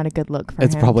probably not a good look for him.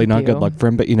 It's probably to not do. good luck for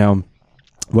him, but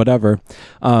whatever.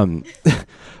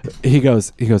 He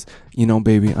goes,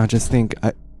 baby, I just think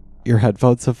your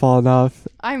headphones have fallen off.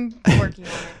 I'm working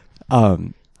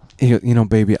on it. He goes,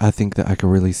 baby, I think that I could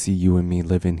really see you and me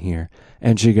living here.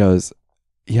 And she goes,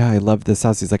 yeah, I love this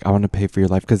house. He's like, I want to pay for your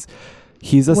life because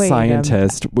he's a Wait,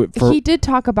 scientist. He did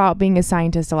talk about being a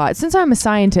scientist a lot. Since I'm a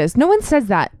scientist, no one says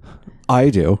that. I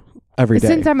do every day.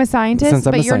 Since I'm a scientist, Since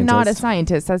I'm but a you're not a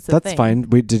scientist. scientist. That's the thing.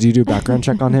 fine. Did you do background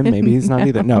check on him? Maybe he's not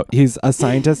either. No, he's a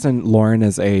scientist and Lauren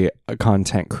is a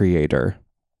content creator.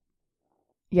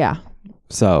 Yeah,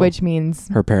 So which means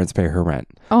her parents pay her rent.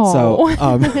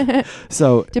 oh.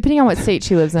 So Depending on what state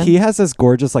she lives in. he has this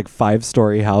gorgeous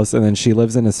 5-story house and then she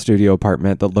lives in a studio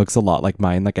apartment that looks a lot like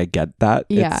mine. Like I get that.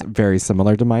 Yeah. It's very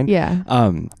similar to mine. yeah.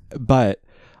 But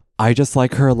I just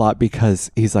like her a lot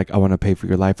because he's like, I want to pay for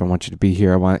your life. I want you to be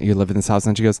here. I want you to live in this house.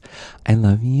 And she goes, I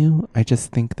love you. I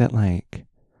just think that like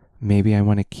maybe I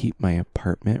want to keep my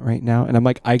apartment right now. And I'm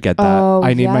like, I get that. Oh,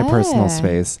 I need my yeah. personal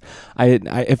space. I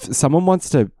if someone wants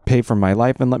to pay for my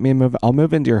life and let me move, I'll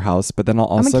move into your house. But then I'll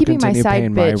I'm also keeping my continue side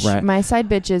paying bitch. my rent. My side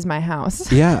bitch is my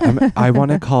house. Yeah, I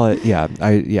want to call it. Yeah,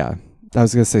 I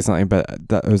was gonna say something, but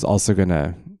that was also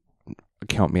gonna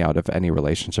count me out of any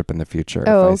relationship in the future if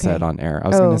I okay. said on air. I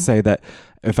was Oh. gonna say that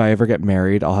if I ever get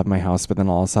married, I'll have my house, but then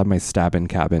I'll also have my stabbing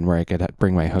cabin where I could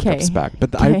bring my hookups Okay. back.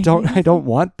 But Okay. I don't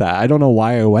want that. I don't know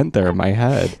why I went there in my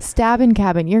head. Stab and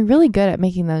cabin. You're really good at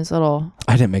making those little.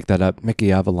 I didn't make that up.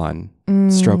 Mickey Avalon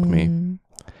stroked me.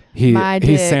 My He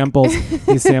dick. samples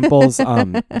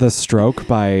the stroke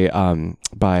by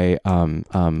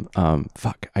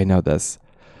fuck, I know this.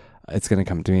 It's gonna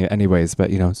come to me anyways,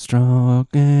 but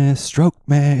stroke me.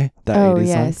 That Oh 80s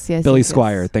yes, song. yes. Billy yes,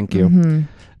 Squire, yes. thank you. Mhm.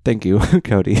 Thank you,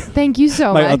 Cody. Thank you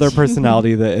so My much. other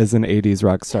personality that is an 80s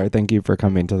rock star. Thank you for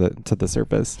coming to the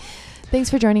surface. Thanks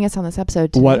for joining us on this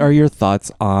episode today. What are your thoughts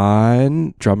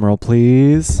on, drumroll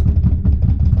please,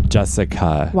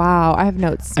 Jessica? Wow, I have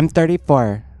notes. I'm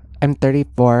 34,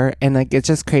 and like it's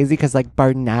just crazy because like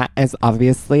Barnett is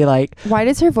obviously like Why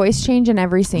does her voice change in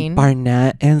every scene?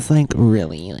 Barnett is like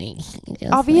really like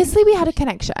Obviously, we had a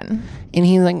connection. and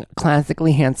he's like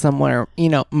classically handsome where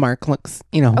Mark looks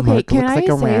Okay, Mark can looks I like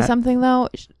a say rat. something though?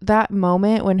 That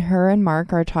moment when her and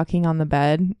Mark are talking on the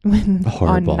bed on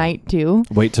Horrible. night 2.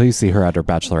 Wait till you see her at her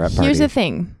bachelorette party. Here's the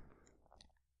thing.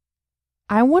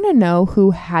 I want to know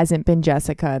who hasn't been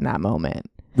Jessica in that moment.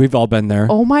 We've all been there.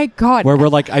 Oh my God. Where we're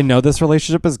like, I know this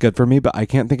relationship is good for me, but I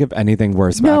can't think of anything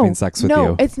worse about having sex with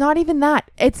you. it's not even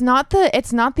that. It's not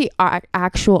the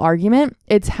actual argument.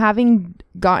 It's having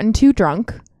gotten too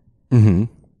drunk Mm-hmm.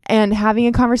 and having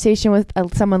a conversation with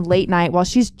someone late night while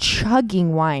she's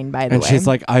chugging wine, by the And way. she's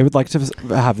like, I would like to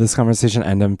have this conversation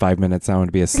end in 5 minutes. I want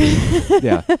to be asleep.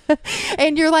 Yeah.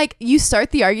 And you're like, you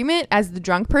start the argument as the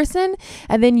drunk person,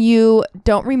 and then you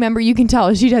don't remember. You can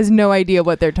tell she has no idea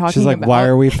what they're talking She's like, about. why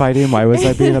are we fighting? Why was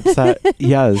I being upset?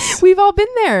 Yes. We've all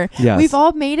been there. Yes. We've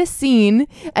all made a scene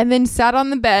and then sat on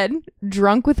the bed,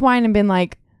 drunk with wine, and been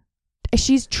like,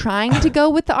 she's trying to go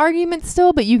with the argument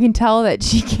still, but you can tell that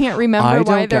she can't remember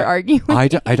why they're arguing. I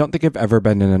don't think I've ever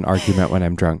been in an argument when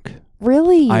I'm drunk.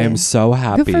 Really? I am so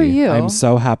happy. Good for you. I'm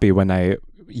so happy when I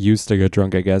used to get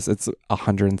drunk, I guess. It's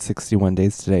 161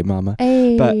 days today, mama.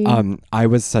 Hey. But I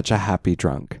was such a happy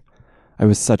drunk.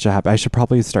 I should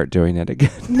probably start doing it again.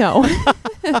 No.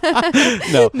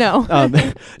 No. No.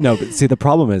 No, but see, the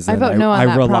problem is I that vote no on I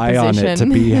that rely on it to proposition.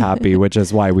 be happy, which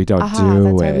is why we don't do That's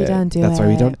it. why we don't do That's why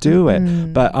we it. don't do it.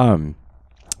 Mm. But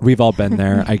we've all been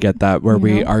there. I get that, where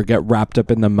we get wrapped up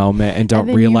in the moment and don't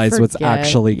then you realize what's forget.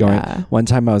 actually going. Yeah. One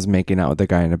time I was making out with a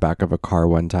guy in the back of a car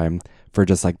one time for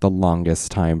just like the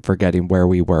longest time, forgetting where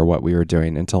we were, what we were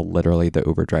doing, until literally the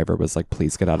Uber driver was like,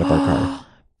 please get out of our car.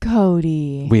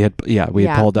 Cody. We had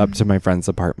pulled up to my friend's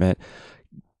apartment.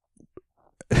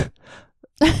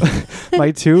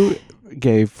 My two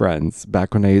gay friends,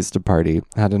 back when I used to party,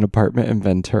 had an apartment in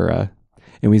Ventura,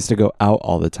 and we used to go out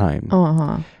all the time.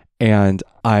 Uh-huh. And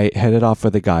I hit it off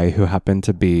with a guy who happened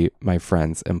to be my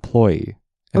friend's employee,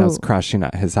 and I was Ooh. crashing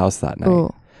at his house that night.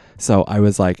 Ooh. So I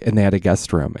was like, and they had a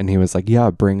guest room, and he was like,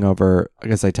 yeah, bring over, I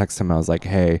guess I texted him, I was like,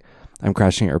 hey, I'm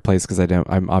crashing at your place because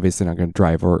I'm obviously not going to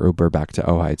drive or Uber back to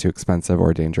Ojai, too expensive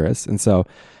or dangerous. And so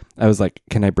I was like,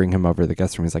 can I bring him over to the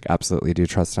guest room? He's like, absolutely. Do you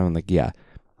trust him? I'm like, yeah.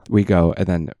 We go, and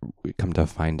then we come to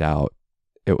find out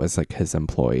it was like his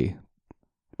employee,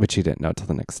 which he didn't know till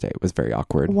the next day. It was very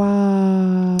awkward.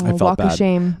 Wow. I felt Walk bad. of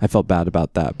shame. I felt bad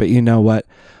about that. But you know what?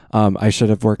 I should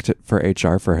have worked for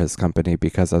HR for his company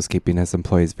because I was keeping his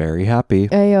employees very happy.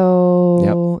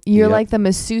 Ayo. You're Yep. like the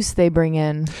masseuse they bring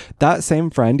in. That same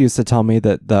friend used to tell me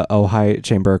that the Ojai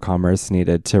Chamber of Commerce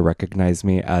needed to recognize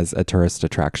me as a tourist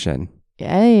attraction.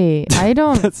 Hey, I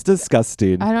don't That's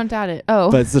disgusting. I don't doubt it.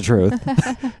 Oh. But it's the truth.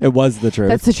 It was the truth.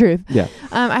 That's the truth. Yeah.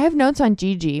 I have notes on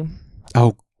Gigi.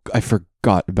 Oh, I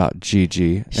forgot about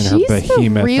Gigi and her She's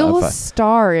behemoth the real of a...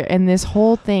 star in this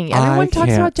whole thing. Everyone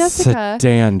talks about Jessica.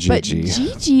 Stand But Gigi.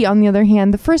 Gigi, on the other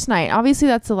hand, the first night, obviously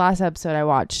that's the last episode I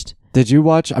watched. Did you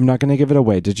watch? I'm not going to give it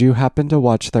away. Did you happen to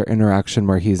watch their interaction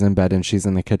where he's in bed and she's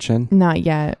in the kitchen? Not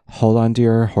yet. Hold on to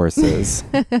your horses.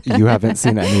 You haven't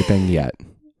seen anything yet.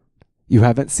 You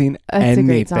haven't seen That's a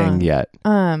great anything song. yet.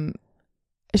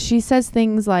 She says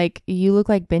things like, you look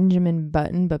like Benjamin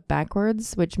Button, but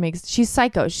backwards, which makes... She's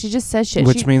psycho. She just says shit.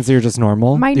 Which means you're just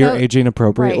normal. My You're note- aging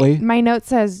appropriately. Right. My note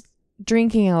says,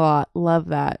 drinking a lot. Love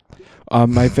that.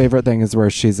 My favorite thing is where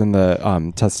she's in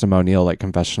the testimonial, like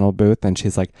confessional booth, and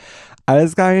she's like, I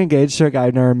just got engaged to a guy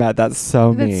I've never met. That's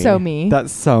so me. That's so me.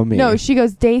 That's so me. No, she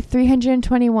goes, day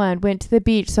 321, went to the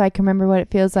beach so I can remember what it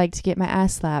feels like to get my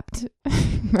ass slapped.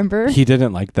 Remember? He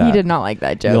didn't like that. He did not like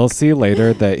that joke. You'll see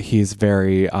later that he's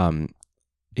very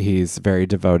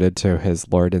devoted to his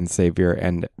Lord and Savior,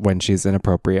 and when she's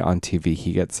inappropriate on TV,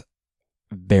 he gets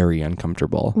very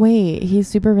uncomfortable. Wait, he's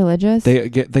super religious? They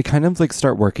kind of like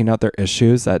start working out their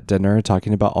issues at dinner,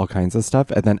 talking about all kinds of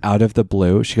stuff, and then out of the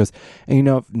blue, she goes, and you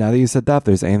know, now that you said that, if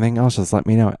there's anything else, just let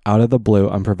me know. Out of the blue,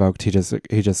 unprovoked, he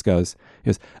just goes,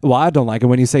 well, I don't like it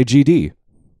when you say GD.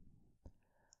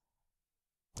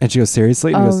 And she goes,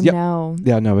 seriously? And he goes, yep. No.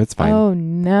 Yeah, no, it's fine. Oh,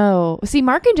 no. See,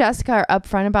 Mark and Jessica are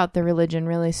upfront about their religion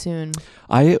really soon.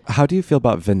 How do you feel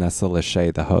about Vanessa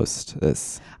Lachey, the host?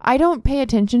 I don't pay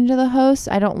attention to the hosts.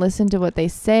 I don't listen to what they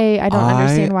say. I don't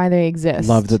understand why they exist.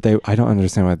 I don't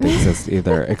understand why they exist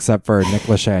either, except for Nick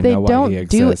Lachey. I they know don't why he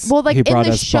exists. Well, like he in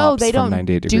the show, they don't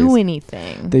do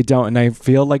anything. They don't, and I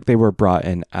feel like they were brought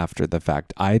in after the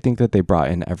fact. I think that they brought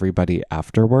in everybody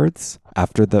afterwards,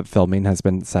 after the filming has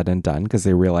been said and done, because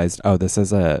they realized, oh, this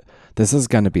is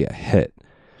going to be a hit.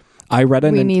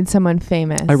 We need someone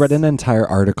famous. I read an entire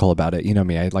article about it. You know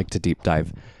me, I like to deep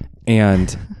dive.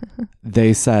 And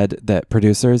they said that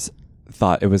producers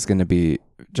thought it was going to be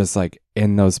just like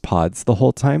in those pods the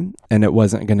whole time, and it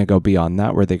wasn't going to go beyond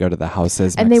that, where they go to the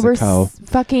houses, and Mexico. They were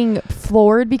fucking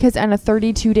floored because on a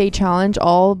 32-day challenge,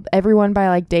 everyone by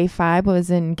like day 5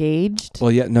 was engaged.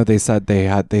 Well, yeah, no, they said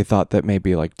they thought that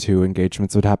maybe like 2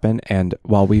 engagements would happen, and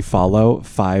while we follow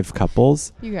 5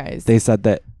 couples, you guys, they said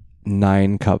that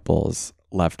 9 couples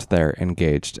left there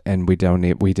engaged, and we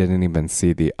didn't even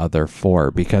see the other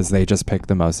 4 because they just picked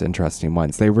the most interesting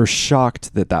ones. They were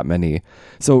shocked that many.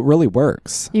 So it really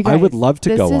works. You guys, I would love to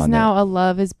go on it. This is now a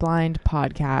Love is Blind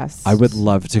podcast. I would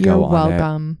love to go on it. You're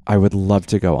welcome. I would love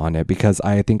to go on it because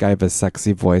I think I have a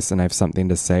sexy voice and I have something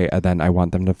to say, and then I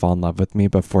want them to fall in love with me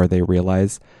before they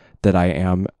realize that I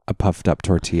am a puffed up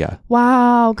tortilla.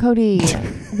 Wow, Cody.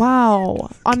 Wow.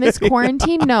 On this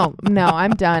quarantine? No,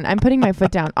 I'm done. I'm putting my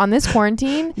foot down. On this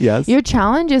quarantine, yes, your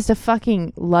challenge is to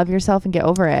fucking love yourself and get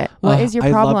over it. What is your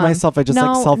problem? I love myself. I just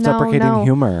like self-deprecating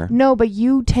humor. No, but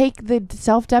you take the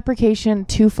self-deprecation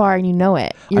too far and you know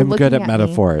it. I'm good at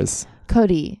metaphors.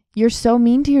 Cody, you're so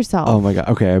mean to yourself. Oh my God.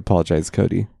 Okay, I apologize,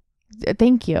 Cody.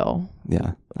 Thank you.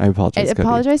 Yeah, I apologize. I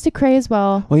apologize to Cray as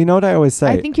well. Well, you know what I always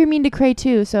say. I think you're mean to Cray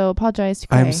too, so apologize to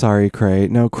Cray. I'm sorry, Cray.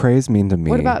 No, Cray's mean to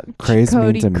me. What about Cray's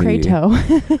Cody mean to Crato?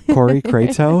 Me. Corey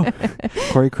Crato?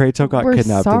 Corey Crato got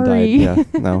kidnapped and died. Yeah,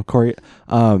 no, Corey.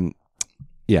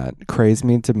 Yeah, Cray's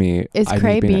mean to me. Is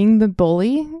Cray being the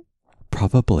bully?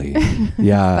 Probably.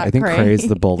 Yeah, I think Cray's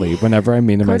the bully. Whenever I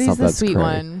mean to myself, that's Cody's the sweet Cray.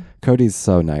 one. Cody's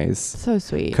so nice. So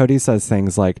sweet. Cody says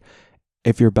things like,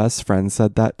 if your best friend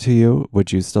said that to you,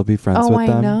 would you still be friends with them?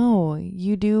 Oh, I know.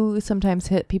 You do sometimes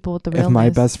hit people with the realness. If my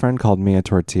best friend called me a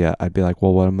tortilla, I'd be like,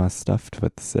 well, what am I stuffed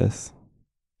with, sis?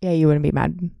 Yeah, you wouldn't be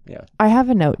mad. Yeah. I have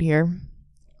a note here.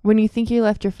 When you think you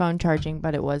left your phone charging,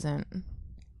 but it wasn't.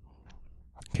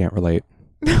 Can't relate.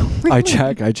 Really? I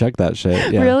check that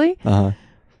shit. Yeah. Really? Uh-huh.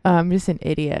 I'm just an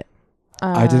idiot.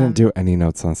 I didn't do any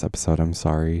notes on this episode. I'm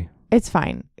sorry. It's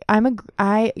fine.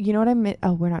 You know what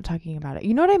I'm, we're not talking about it.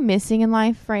 You know what I'm missing in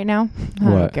life right now? I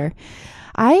don't care.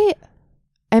 I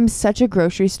am such a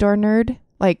grocery store nerd.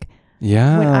 Like,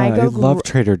 yeah, when I love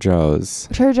Trader Joe's.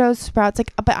 Trader Joe's, Sprouts.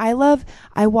 Like, but I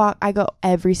go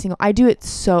every single,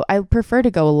 I prefer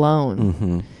to go alone.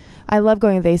 Mm-hmm. I love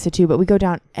going to Vesa too, but we go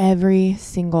down every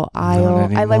single aisle.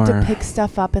 I like to pick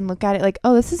stuff up and look at it like,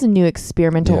 oh, this is a new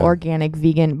experimental, organic,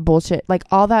 vegan bullshit. Like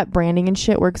all that branding and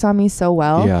shit works on me so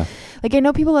well. Yeah. Like I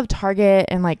know people love Target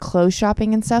and like clothes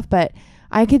shopping and stuff, but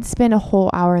I could spend a whole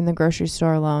hour in the grocery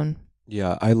store alone.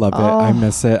 Yeah, I love it. I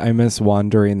miss it. I miss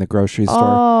wandering the grocery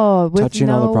store, touching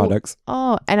all the products.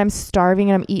 Oh, and I'm starving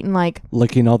and I'm eating like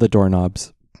licking all the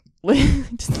doorknobs.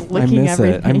 Just licking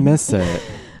everything. I miss it.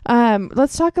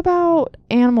 Let's talk about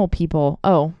animal people.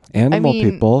 Oh,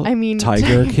 people. I mean,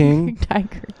 Tiger King.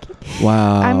 Tiger King.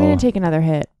 Wow. I'm gonna take another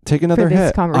hit. Take another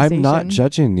hit. I'm not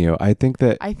judging you. I think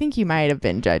you might have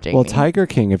been judging. Well, me. Tiger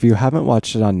King. If you haven't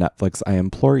watched it on Netflix, I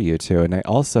implore you to. And I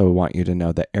also want you to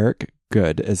know that Eric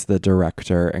Good is the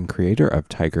director and creator of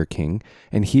Tiger King,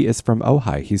 and he is from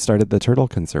Ojai. He started the Turtle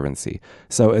Conservancy.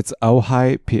 So it's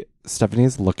Ojai. Stephanie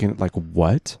is looking like,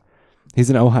 what? He's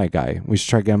an Ojai guy. We should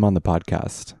try to get him on the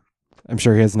podcast. I'm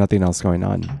sure he has nothing else going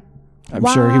on. I'm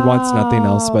sure he wants nothing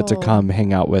else but to come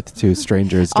hang out with 2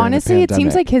 strangers during Honestly, the it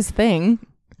seems like his thing.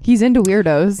 He's into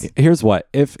weirdos. Here's what.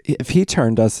 If he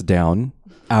turned us down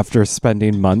after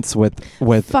spending months with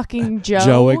fucking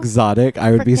Joe Exotic,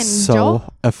 I would be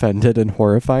so offended and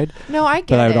horrified. No, I get it.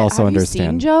 But I would also Have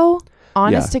understand. You seen Joe?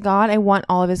 Honest to God, I want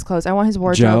all of his clothes. I want his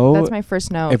wardrobe. Joe, That's my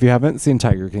first note. If you haven't seen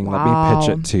Tiger King, let me pitch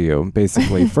it to you.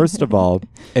 Basically, first of all,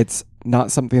 it's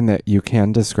not something that you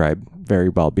can describe very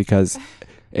well because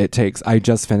it takes, I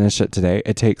just finished it today.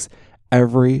 It takes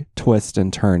every twist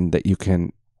and turn that you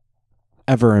can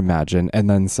ever imagine and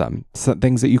then some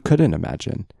things that you couldn't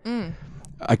imagine.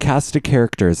 A cast of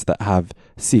characters that have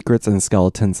secrets and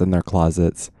skeletons in their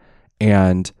closets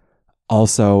and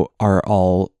also are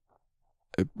all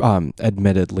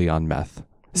admittedly on meth.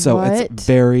 So it's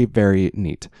very, very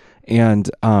neat. And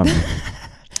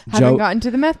haven't gotten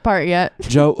to the meth part yet.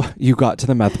 Joe, you got to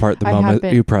the meth part the moment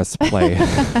you pressed play,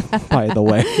 by the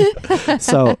way.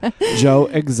 So Joe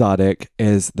Exotic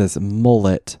is this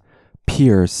mullet,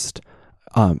 pierced,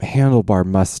 handlebar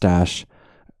mustache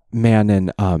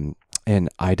man in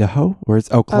Idaho, where's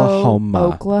Oklahoma.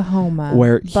 Oklahoma.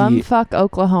 Where bumfuck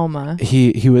Oklahoma.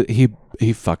 He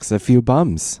fucks a few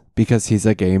bums because he's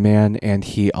a gay man, and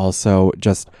he also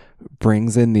just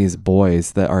brings in these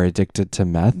boys that are addicted to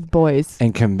meth. Boys.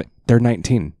 And they're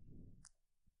 19.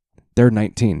 They're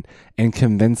 19 and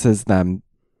convinces them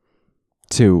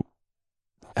to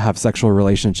have sexual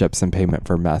relationships in payment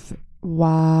for meth.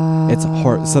 Wow. It's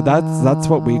so that's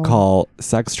what we call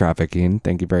sex trafficking.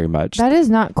 Thank you very much. That is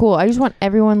not cool. I just want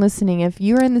everyone listening, if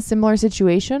you're in the similar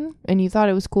situation and you thought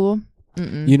it was cool,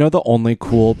 you know the only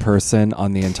cool person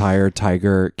on the entire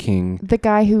Tiger King, the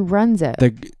guy who runs it.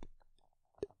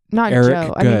 Not Eric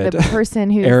Joe. Good. I mean the person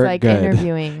who's Eric like Good.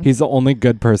 interviewing. He's the only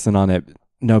good person on it.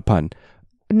 No pun.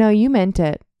 No, you meant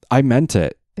it. I meant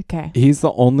it. Okay. He's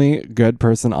the only good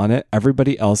person on it.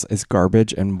 Everybody else is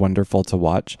garbage and wonderful to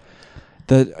watch.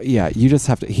 You just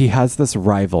have to. He has this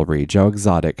rivalry. Joe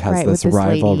Exotic has this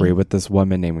rivalry with this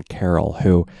woman named Carol,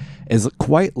 who is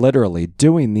quite literally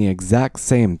doing the exact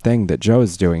same thing that Joe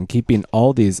is doing, keeping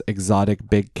all these exotic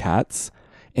big cats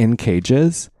in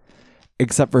cages,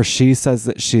 except for she says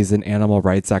that she's an animal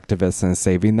rights activist and is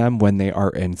saving them when they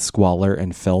are in squalor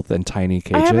and filth and tiny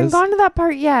cages. I haven't gone to that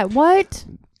part yet. What?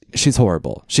 She's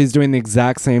horrible. She's doing the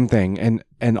exact same thing.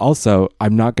 And also,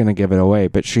 I'm not going to give it away,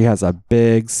 but she has a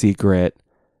big secret.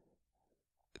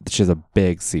 She has a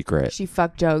big secret. She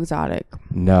fucked Joe Exotic.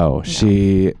 No.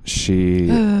 You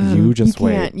just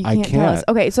wait. I can't. Tell us.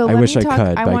 Okay, so I wish I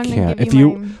could, but I can't. If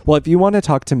you want to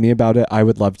talk to me about it, I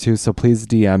would love to. So please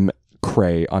DM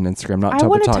Cray on Instagram. I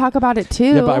want to talk about it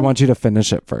too. Yeah, but I want you to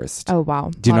finish it first. Oh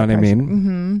wow. Do you know what I mean?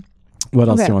 Mm-hmm. What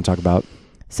else do you want to talk about?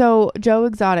 So Joe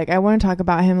Exotic, I want to talk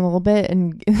about him a little bit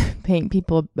and paint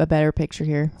people a better picture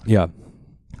here. Yeah.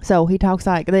 So he talks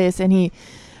like this, and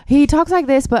he talks like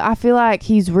this, but I feel like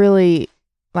he's really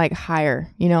like higher,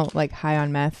 like high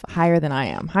on meth, higher than I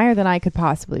am, higher than I could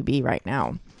possibly be right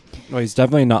now. Well, he's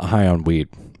definitely not high on weed.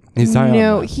 He's high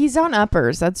on meth. He's on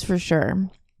uppers, that's for sure.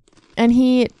 And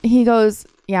he goes,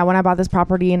 yeah, when I bought this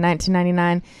property in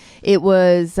 1999, it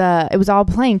was all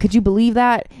plain. Could you believe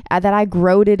that? That I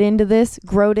growed it into this.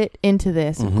 And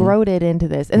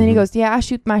then he goes, yeah, I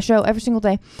shoot my show every single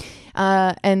day.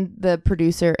 And the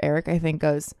producer, Eric, I think,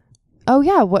 goes, oh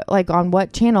yeah, what, like on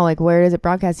what channel? Like where is it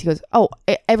broadcast? He goes, oh,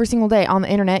 every single day on the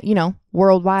internet,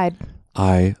 worldwide.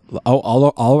 All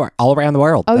around the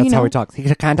world. Oh, that's how he talks. He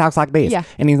kind of talks like this. Yeah.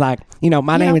 And he's like,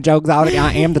 my name is Joe Exotic.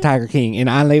 I am the Tiger King, and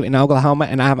I live in Oklahoma,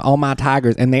 and I have all my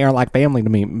tigers, and they are like family to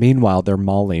me. Meanwhile, they're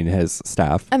mauling his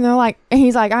staff. And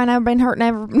he's like, I never been hurt,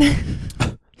 never.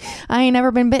 I ain't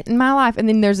never been bit in my life. And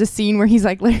then there's a scene where he's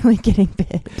like literally getting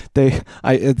bit.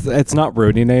 It's not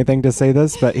ruining anything to say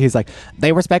this, but he's like,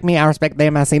 they respect me, I respect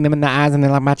them, I see them in the eyes, and they're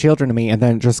like my children to me. And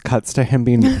then it just cuts to him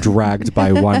being dragged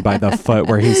by one by the foot,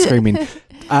 where he's screaming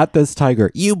at this tiger,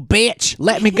 you bitch,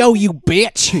 let me go, you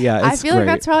bitch. Yeah, I feel like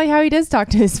that's probably how he does talk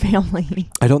to his family.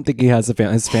 I don't think he has a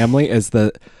family. His family is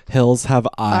the hills have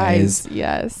eyes.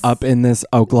 Yes. Up in this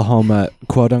Oklahoma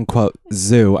quote unquote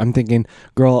zoo. I'm thinking,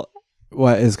 girl,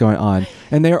 what is going on?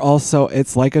 And they're also,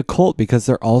 it's like a cult because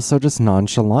they're also just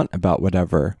nonchalant about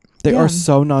whatever. They are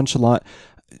so nonchalant.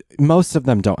 Most of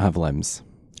them don't have limbs.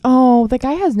 Oh, the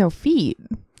guy has no feet.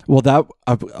 Well, that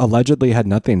allegedly had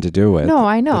nothing to do with. No,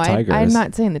 I know. The tigers. I'm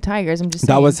not saying the tigers. I'm just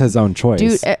saying. That was his own choice.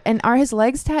 Dude, and are his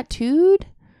legs tattooed?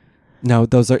 No,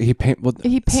 those are, he painted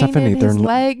Stephanie, his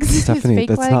legs. Stephanie, his fake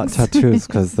that's legs. not tattoos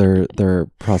because they're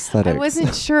prosthetics. I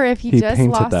wasn't sure if he just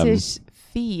lost his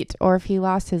feet or if he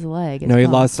lost his leg. No, he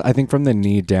lost, I think, from the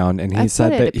knee down, and he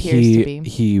said that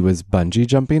he was bungee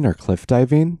jumping or cliff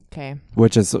diving. Okay.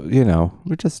 Which is,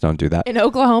 we just don't do that. In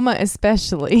Oklahoma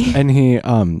especially. And he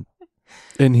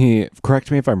correct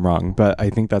me if I'm wrong, but I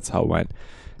think that's how it went.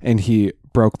 And he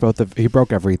broke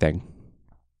everything.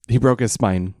 He broke his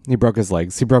spine. He broke his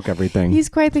legs. He broke everything. He's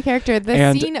quite the character. The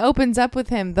And- scene opens up with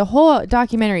him. The whole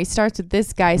documentary starts with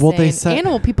this guy Well, they saying, said-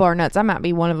 animal people are nuts. I might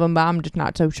be one of them, but I'm just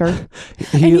not so sure.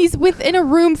 He- And he's within a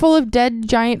room full of dead,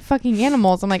 giant fucking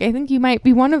animals. I'm like, I think you might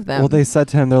be one of them. well, they said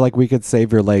to him, they're like, we could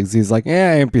save your legs. He's like,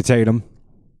 amputate them.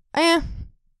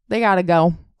 They gotta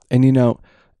go. And you know,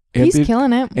 He's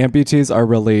killing it. amputees are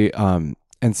really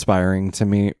inspiring to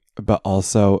me. But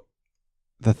also,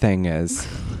 the thing is,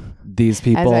 these As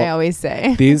people, I always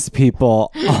say. these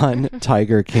people on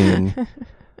Tiger King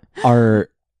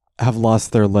have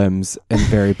lost their limbs in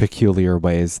very peculiar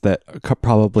ways that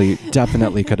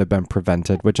definitely could have been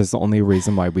prevented, which is the only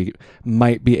reason why we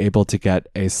might be able to get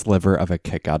a sliver of a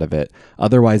kick out of it.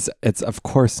 Otherwise, it's of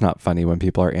course not funny when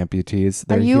people are amputees.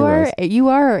 They're heroes. You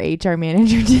are our HR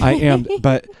manager today. I am,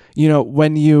 but you know,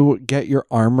 when you get your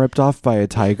arm ripped off by a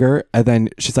tiger, and then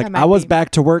she's like, That might I was be-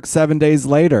 back to work 7 days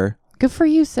later. Good for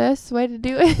you, sis. Way to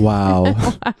do it. Wow.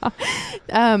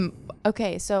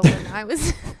 Okay, so when I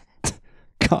was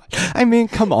God. I mean,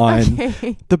 come on.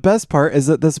 okay. The best part is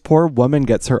that this poor woman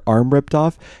gets her arm ripped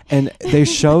off, and they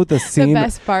show the scene. The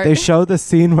best part. They show the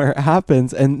scene where it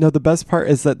happens, and no, the best part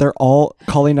is that they're all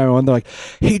calling 911. They're like,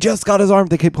 "He just got his arm."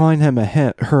 They keep calling him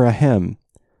her a him.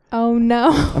 Oh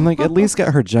no. I'm like, at least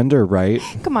get her gender right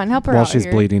Come on, help her while out she's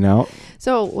here. bleeding out.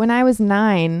 So when I was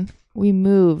 9, we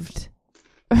moved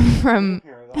from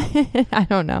I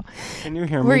don't know. Can you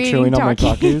hear We're me eating chewing on my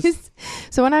Takis. Takis?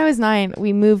 So when I was 9,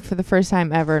 we moved for the first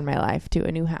time ever in my life to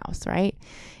a new house, right?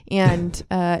 And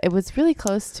it was really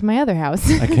close to my other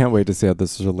house. I can't wait to see how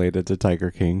this is related to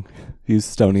Tiger King. You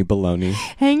stony baloney.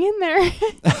 Hang in there.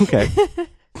 Okay.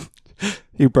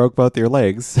 You broke both your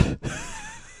legs.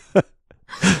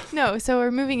 No, so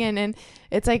we're moving in, and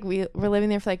it's like we're living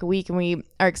there for like a week, and we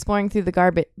are exploring through the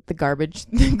garbage.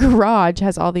 The garage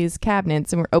has all these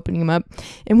cabinets, and we're opening them up,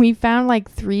 and we found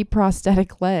like 3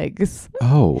 prosthetic legs.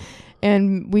 Oh.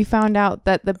 And we found out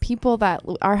that the people that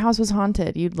our house was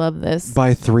haunted. You'd love this.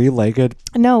 By 3-legged?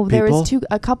 No, there was people?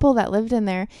 a couple that lived in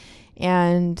there,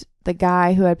 and the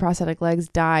guy who had prosthetic legs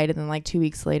died, and then like 2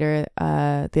 weeks later,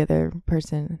 the other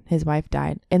person, his wife,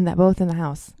 died, and that both in the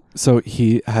house. So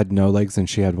he had no legs and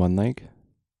she had 1 leg?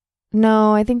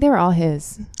 No, I think they were all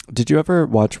his. Did you ever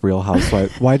watch Real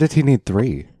Housewives? Why did he need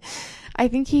 3? I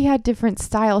think he had different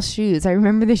style shoes. I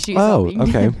remember the shoes. Oh, all being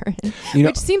okay. different, You know,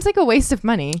 which seems like a waste of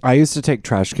money. I used to take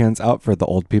trash cans out for the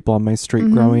old people on my street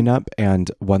Mhm. growing up,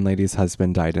 and one lady's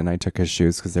husband died, and I took his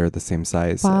shoes because they were the same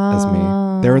size as me.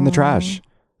 They were in the trash.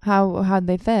 How'd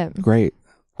they fit? Great.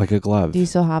 Like a glove. Do you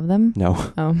still have them?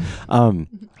 No. Oh,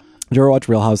 Did you ever watch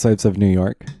Real Housewives of New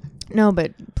York? no,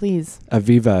 but please.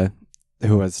 Aviva,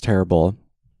 who was terrible,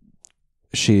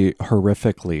 she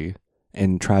horrifically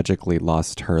and tragically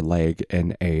lost her leg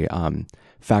in a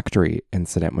factory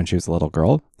incident when she was a little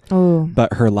girl. Oh,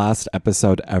 But her last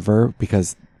episode ever,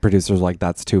 because producers were like,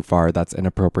 that's too far, that's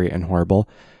inappropriate and horrible,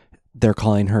 they're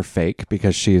calling her fake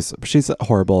because she's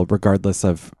horrible regardless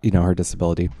of, you know, her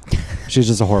disability. She's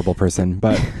just a horrible person.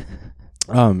 But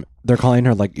they're calling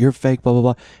her like, you're fake, blah, blah,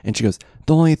 blah. And she goes,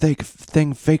 the only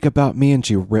thing fake about me, and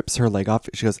she rips her leg off.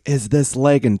 She goes, is this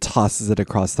leg, and tosses it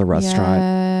across the restaurant.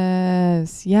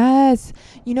 Yes.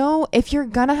 You know, if you're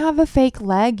gonna have a fake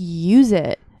leg, use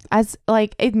it. As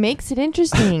like, it makes it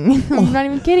interesting. I'm not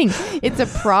even kidding. It's a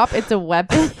prop. It's a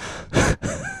weapon.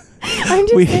 I'm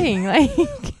just saying, like.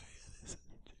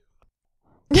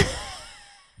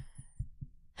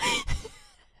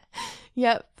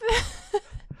 Yep.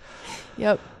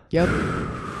 Yep.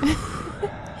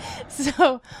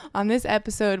 So on this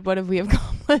episode, what have we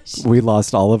accomplished? We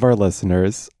lost all of our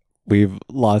listeners. We've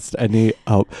lost any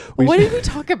hope. What did we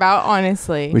talk about,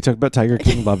 honestly? We talked about Tiger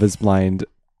King, Love is Blind,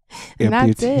 And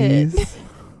that's it. amputees,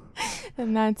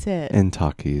 And that's it. and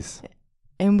Takis.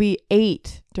 And we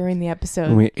ate during the episode.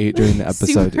 When we ate during the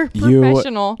episode, Super you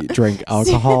professional. drank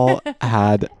alcohol,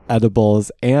 had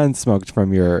edibles, and smoked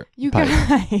from your You pipe.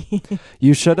 guys.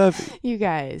 You should have. You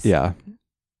guys. Yeah.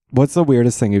 What's the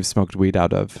weirdest thing you've smoked weed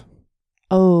out of?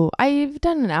 Oh, I've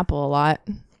done an apple a lot.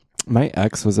 My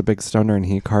ex was a big stoner, and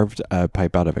he carved a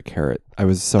pipe out of a carrot. I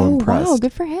was so impressed. Wow,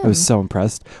 good for him. I was so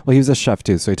impressed. Well, he was a chef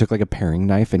too, so he took like a paring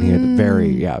knife, and he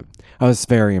had I was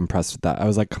very impressed with that. I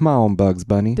was like, come on, Bugs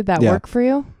Bunny. Did that Yeah. work for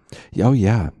you? Oh,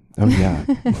 yeah. Oh, yeah.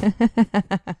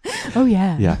 Oh,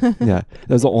 yeah. Yeah. Yeah. That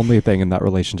was the only thing in that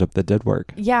relationship that did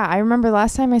work. Yeah, I remember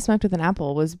last time I smoked with an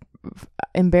apple was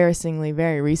embarrassingly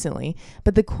very recently.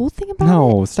 But the cool thing about it,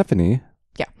 No, Stephanie.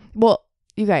 well,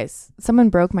 you guys, someone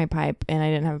broke my pipe and I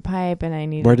didn't have a pipe and I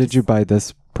needed Where did you buy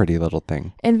this pretty little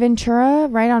thing? in Ventura,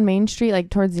 right on Main Street, like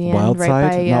towards the end. Wild right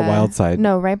Side? by, Not Wild Side.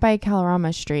 No, right by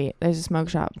Calorama Street. There's a smoke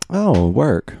shop. Oh,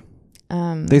 work.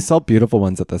 They sell beautiful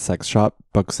ones at the sex shop,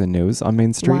 Books and News on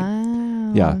Main Street.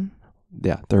 Wow.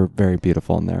 Yeah, they're very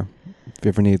beautiful in there. If you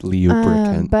ever need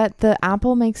lubricant. But the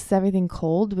Apple makes everything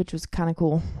cold, which was kind of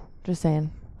cool. Just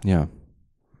saying. Yeah.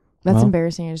 That's Well,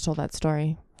 embarrassing. I just told that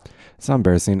story. It's not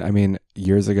embarrassing. I mean,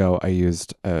 years ago, I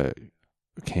used a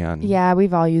can. Yeah,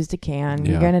 we've all used a can.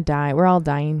 Yeah. You're going to die. We're all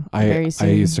dying very soon.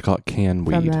 I used to call it can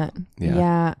from weed. that. Yeah.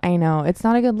 Yeah, I know. It's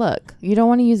not a good look. You don't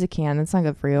want to use a can. It's not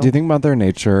good for you. Do you think Mother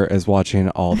Nature is watching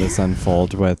all this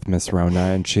unfold with Miss Rona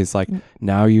and she's like,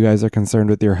 now you guys are concerned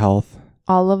with your health?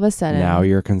 All of a sudden. Now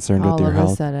you're concerned with your All of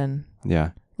health? a sudden.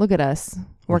 Yeah. Look at us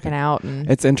working out. And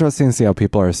It's interesting to see how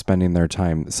people are spending their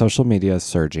time. Social media is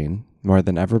surging more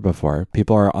than ever before.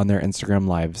 People are on their Instagram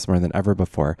lives more than ever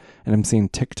before. And I'm seeing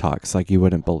TikToks like you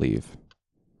wouldn't believe.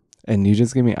 And you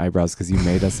just gave me eyebrows because you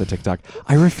made us a TikTok.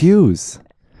 I refuse.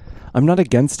 I'm not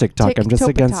against TikTok. I'm just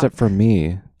against it for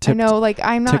me. I know, like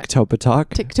I'm not TikTopatalk.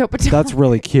 TikTok. That's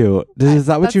really cute. Is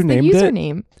that what you named the it?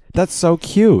 username. That's so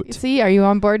cute. See, are you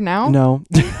on board now? No.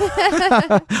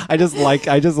 I just like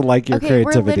your Okay,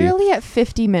 we're creativity. literally at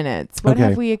 50 minutes. What Okay.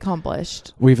 have we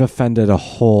accomplished? We've offended a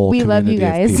whole We love you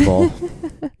community guys. of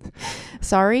people.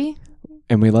 Sorry.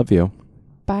 And we love you.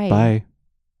 Bye. Bye.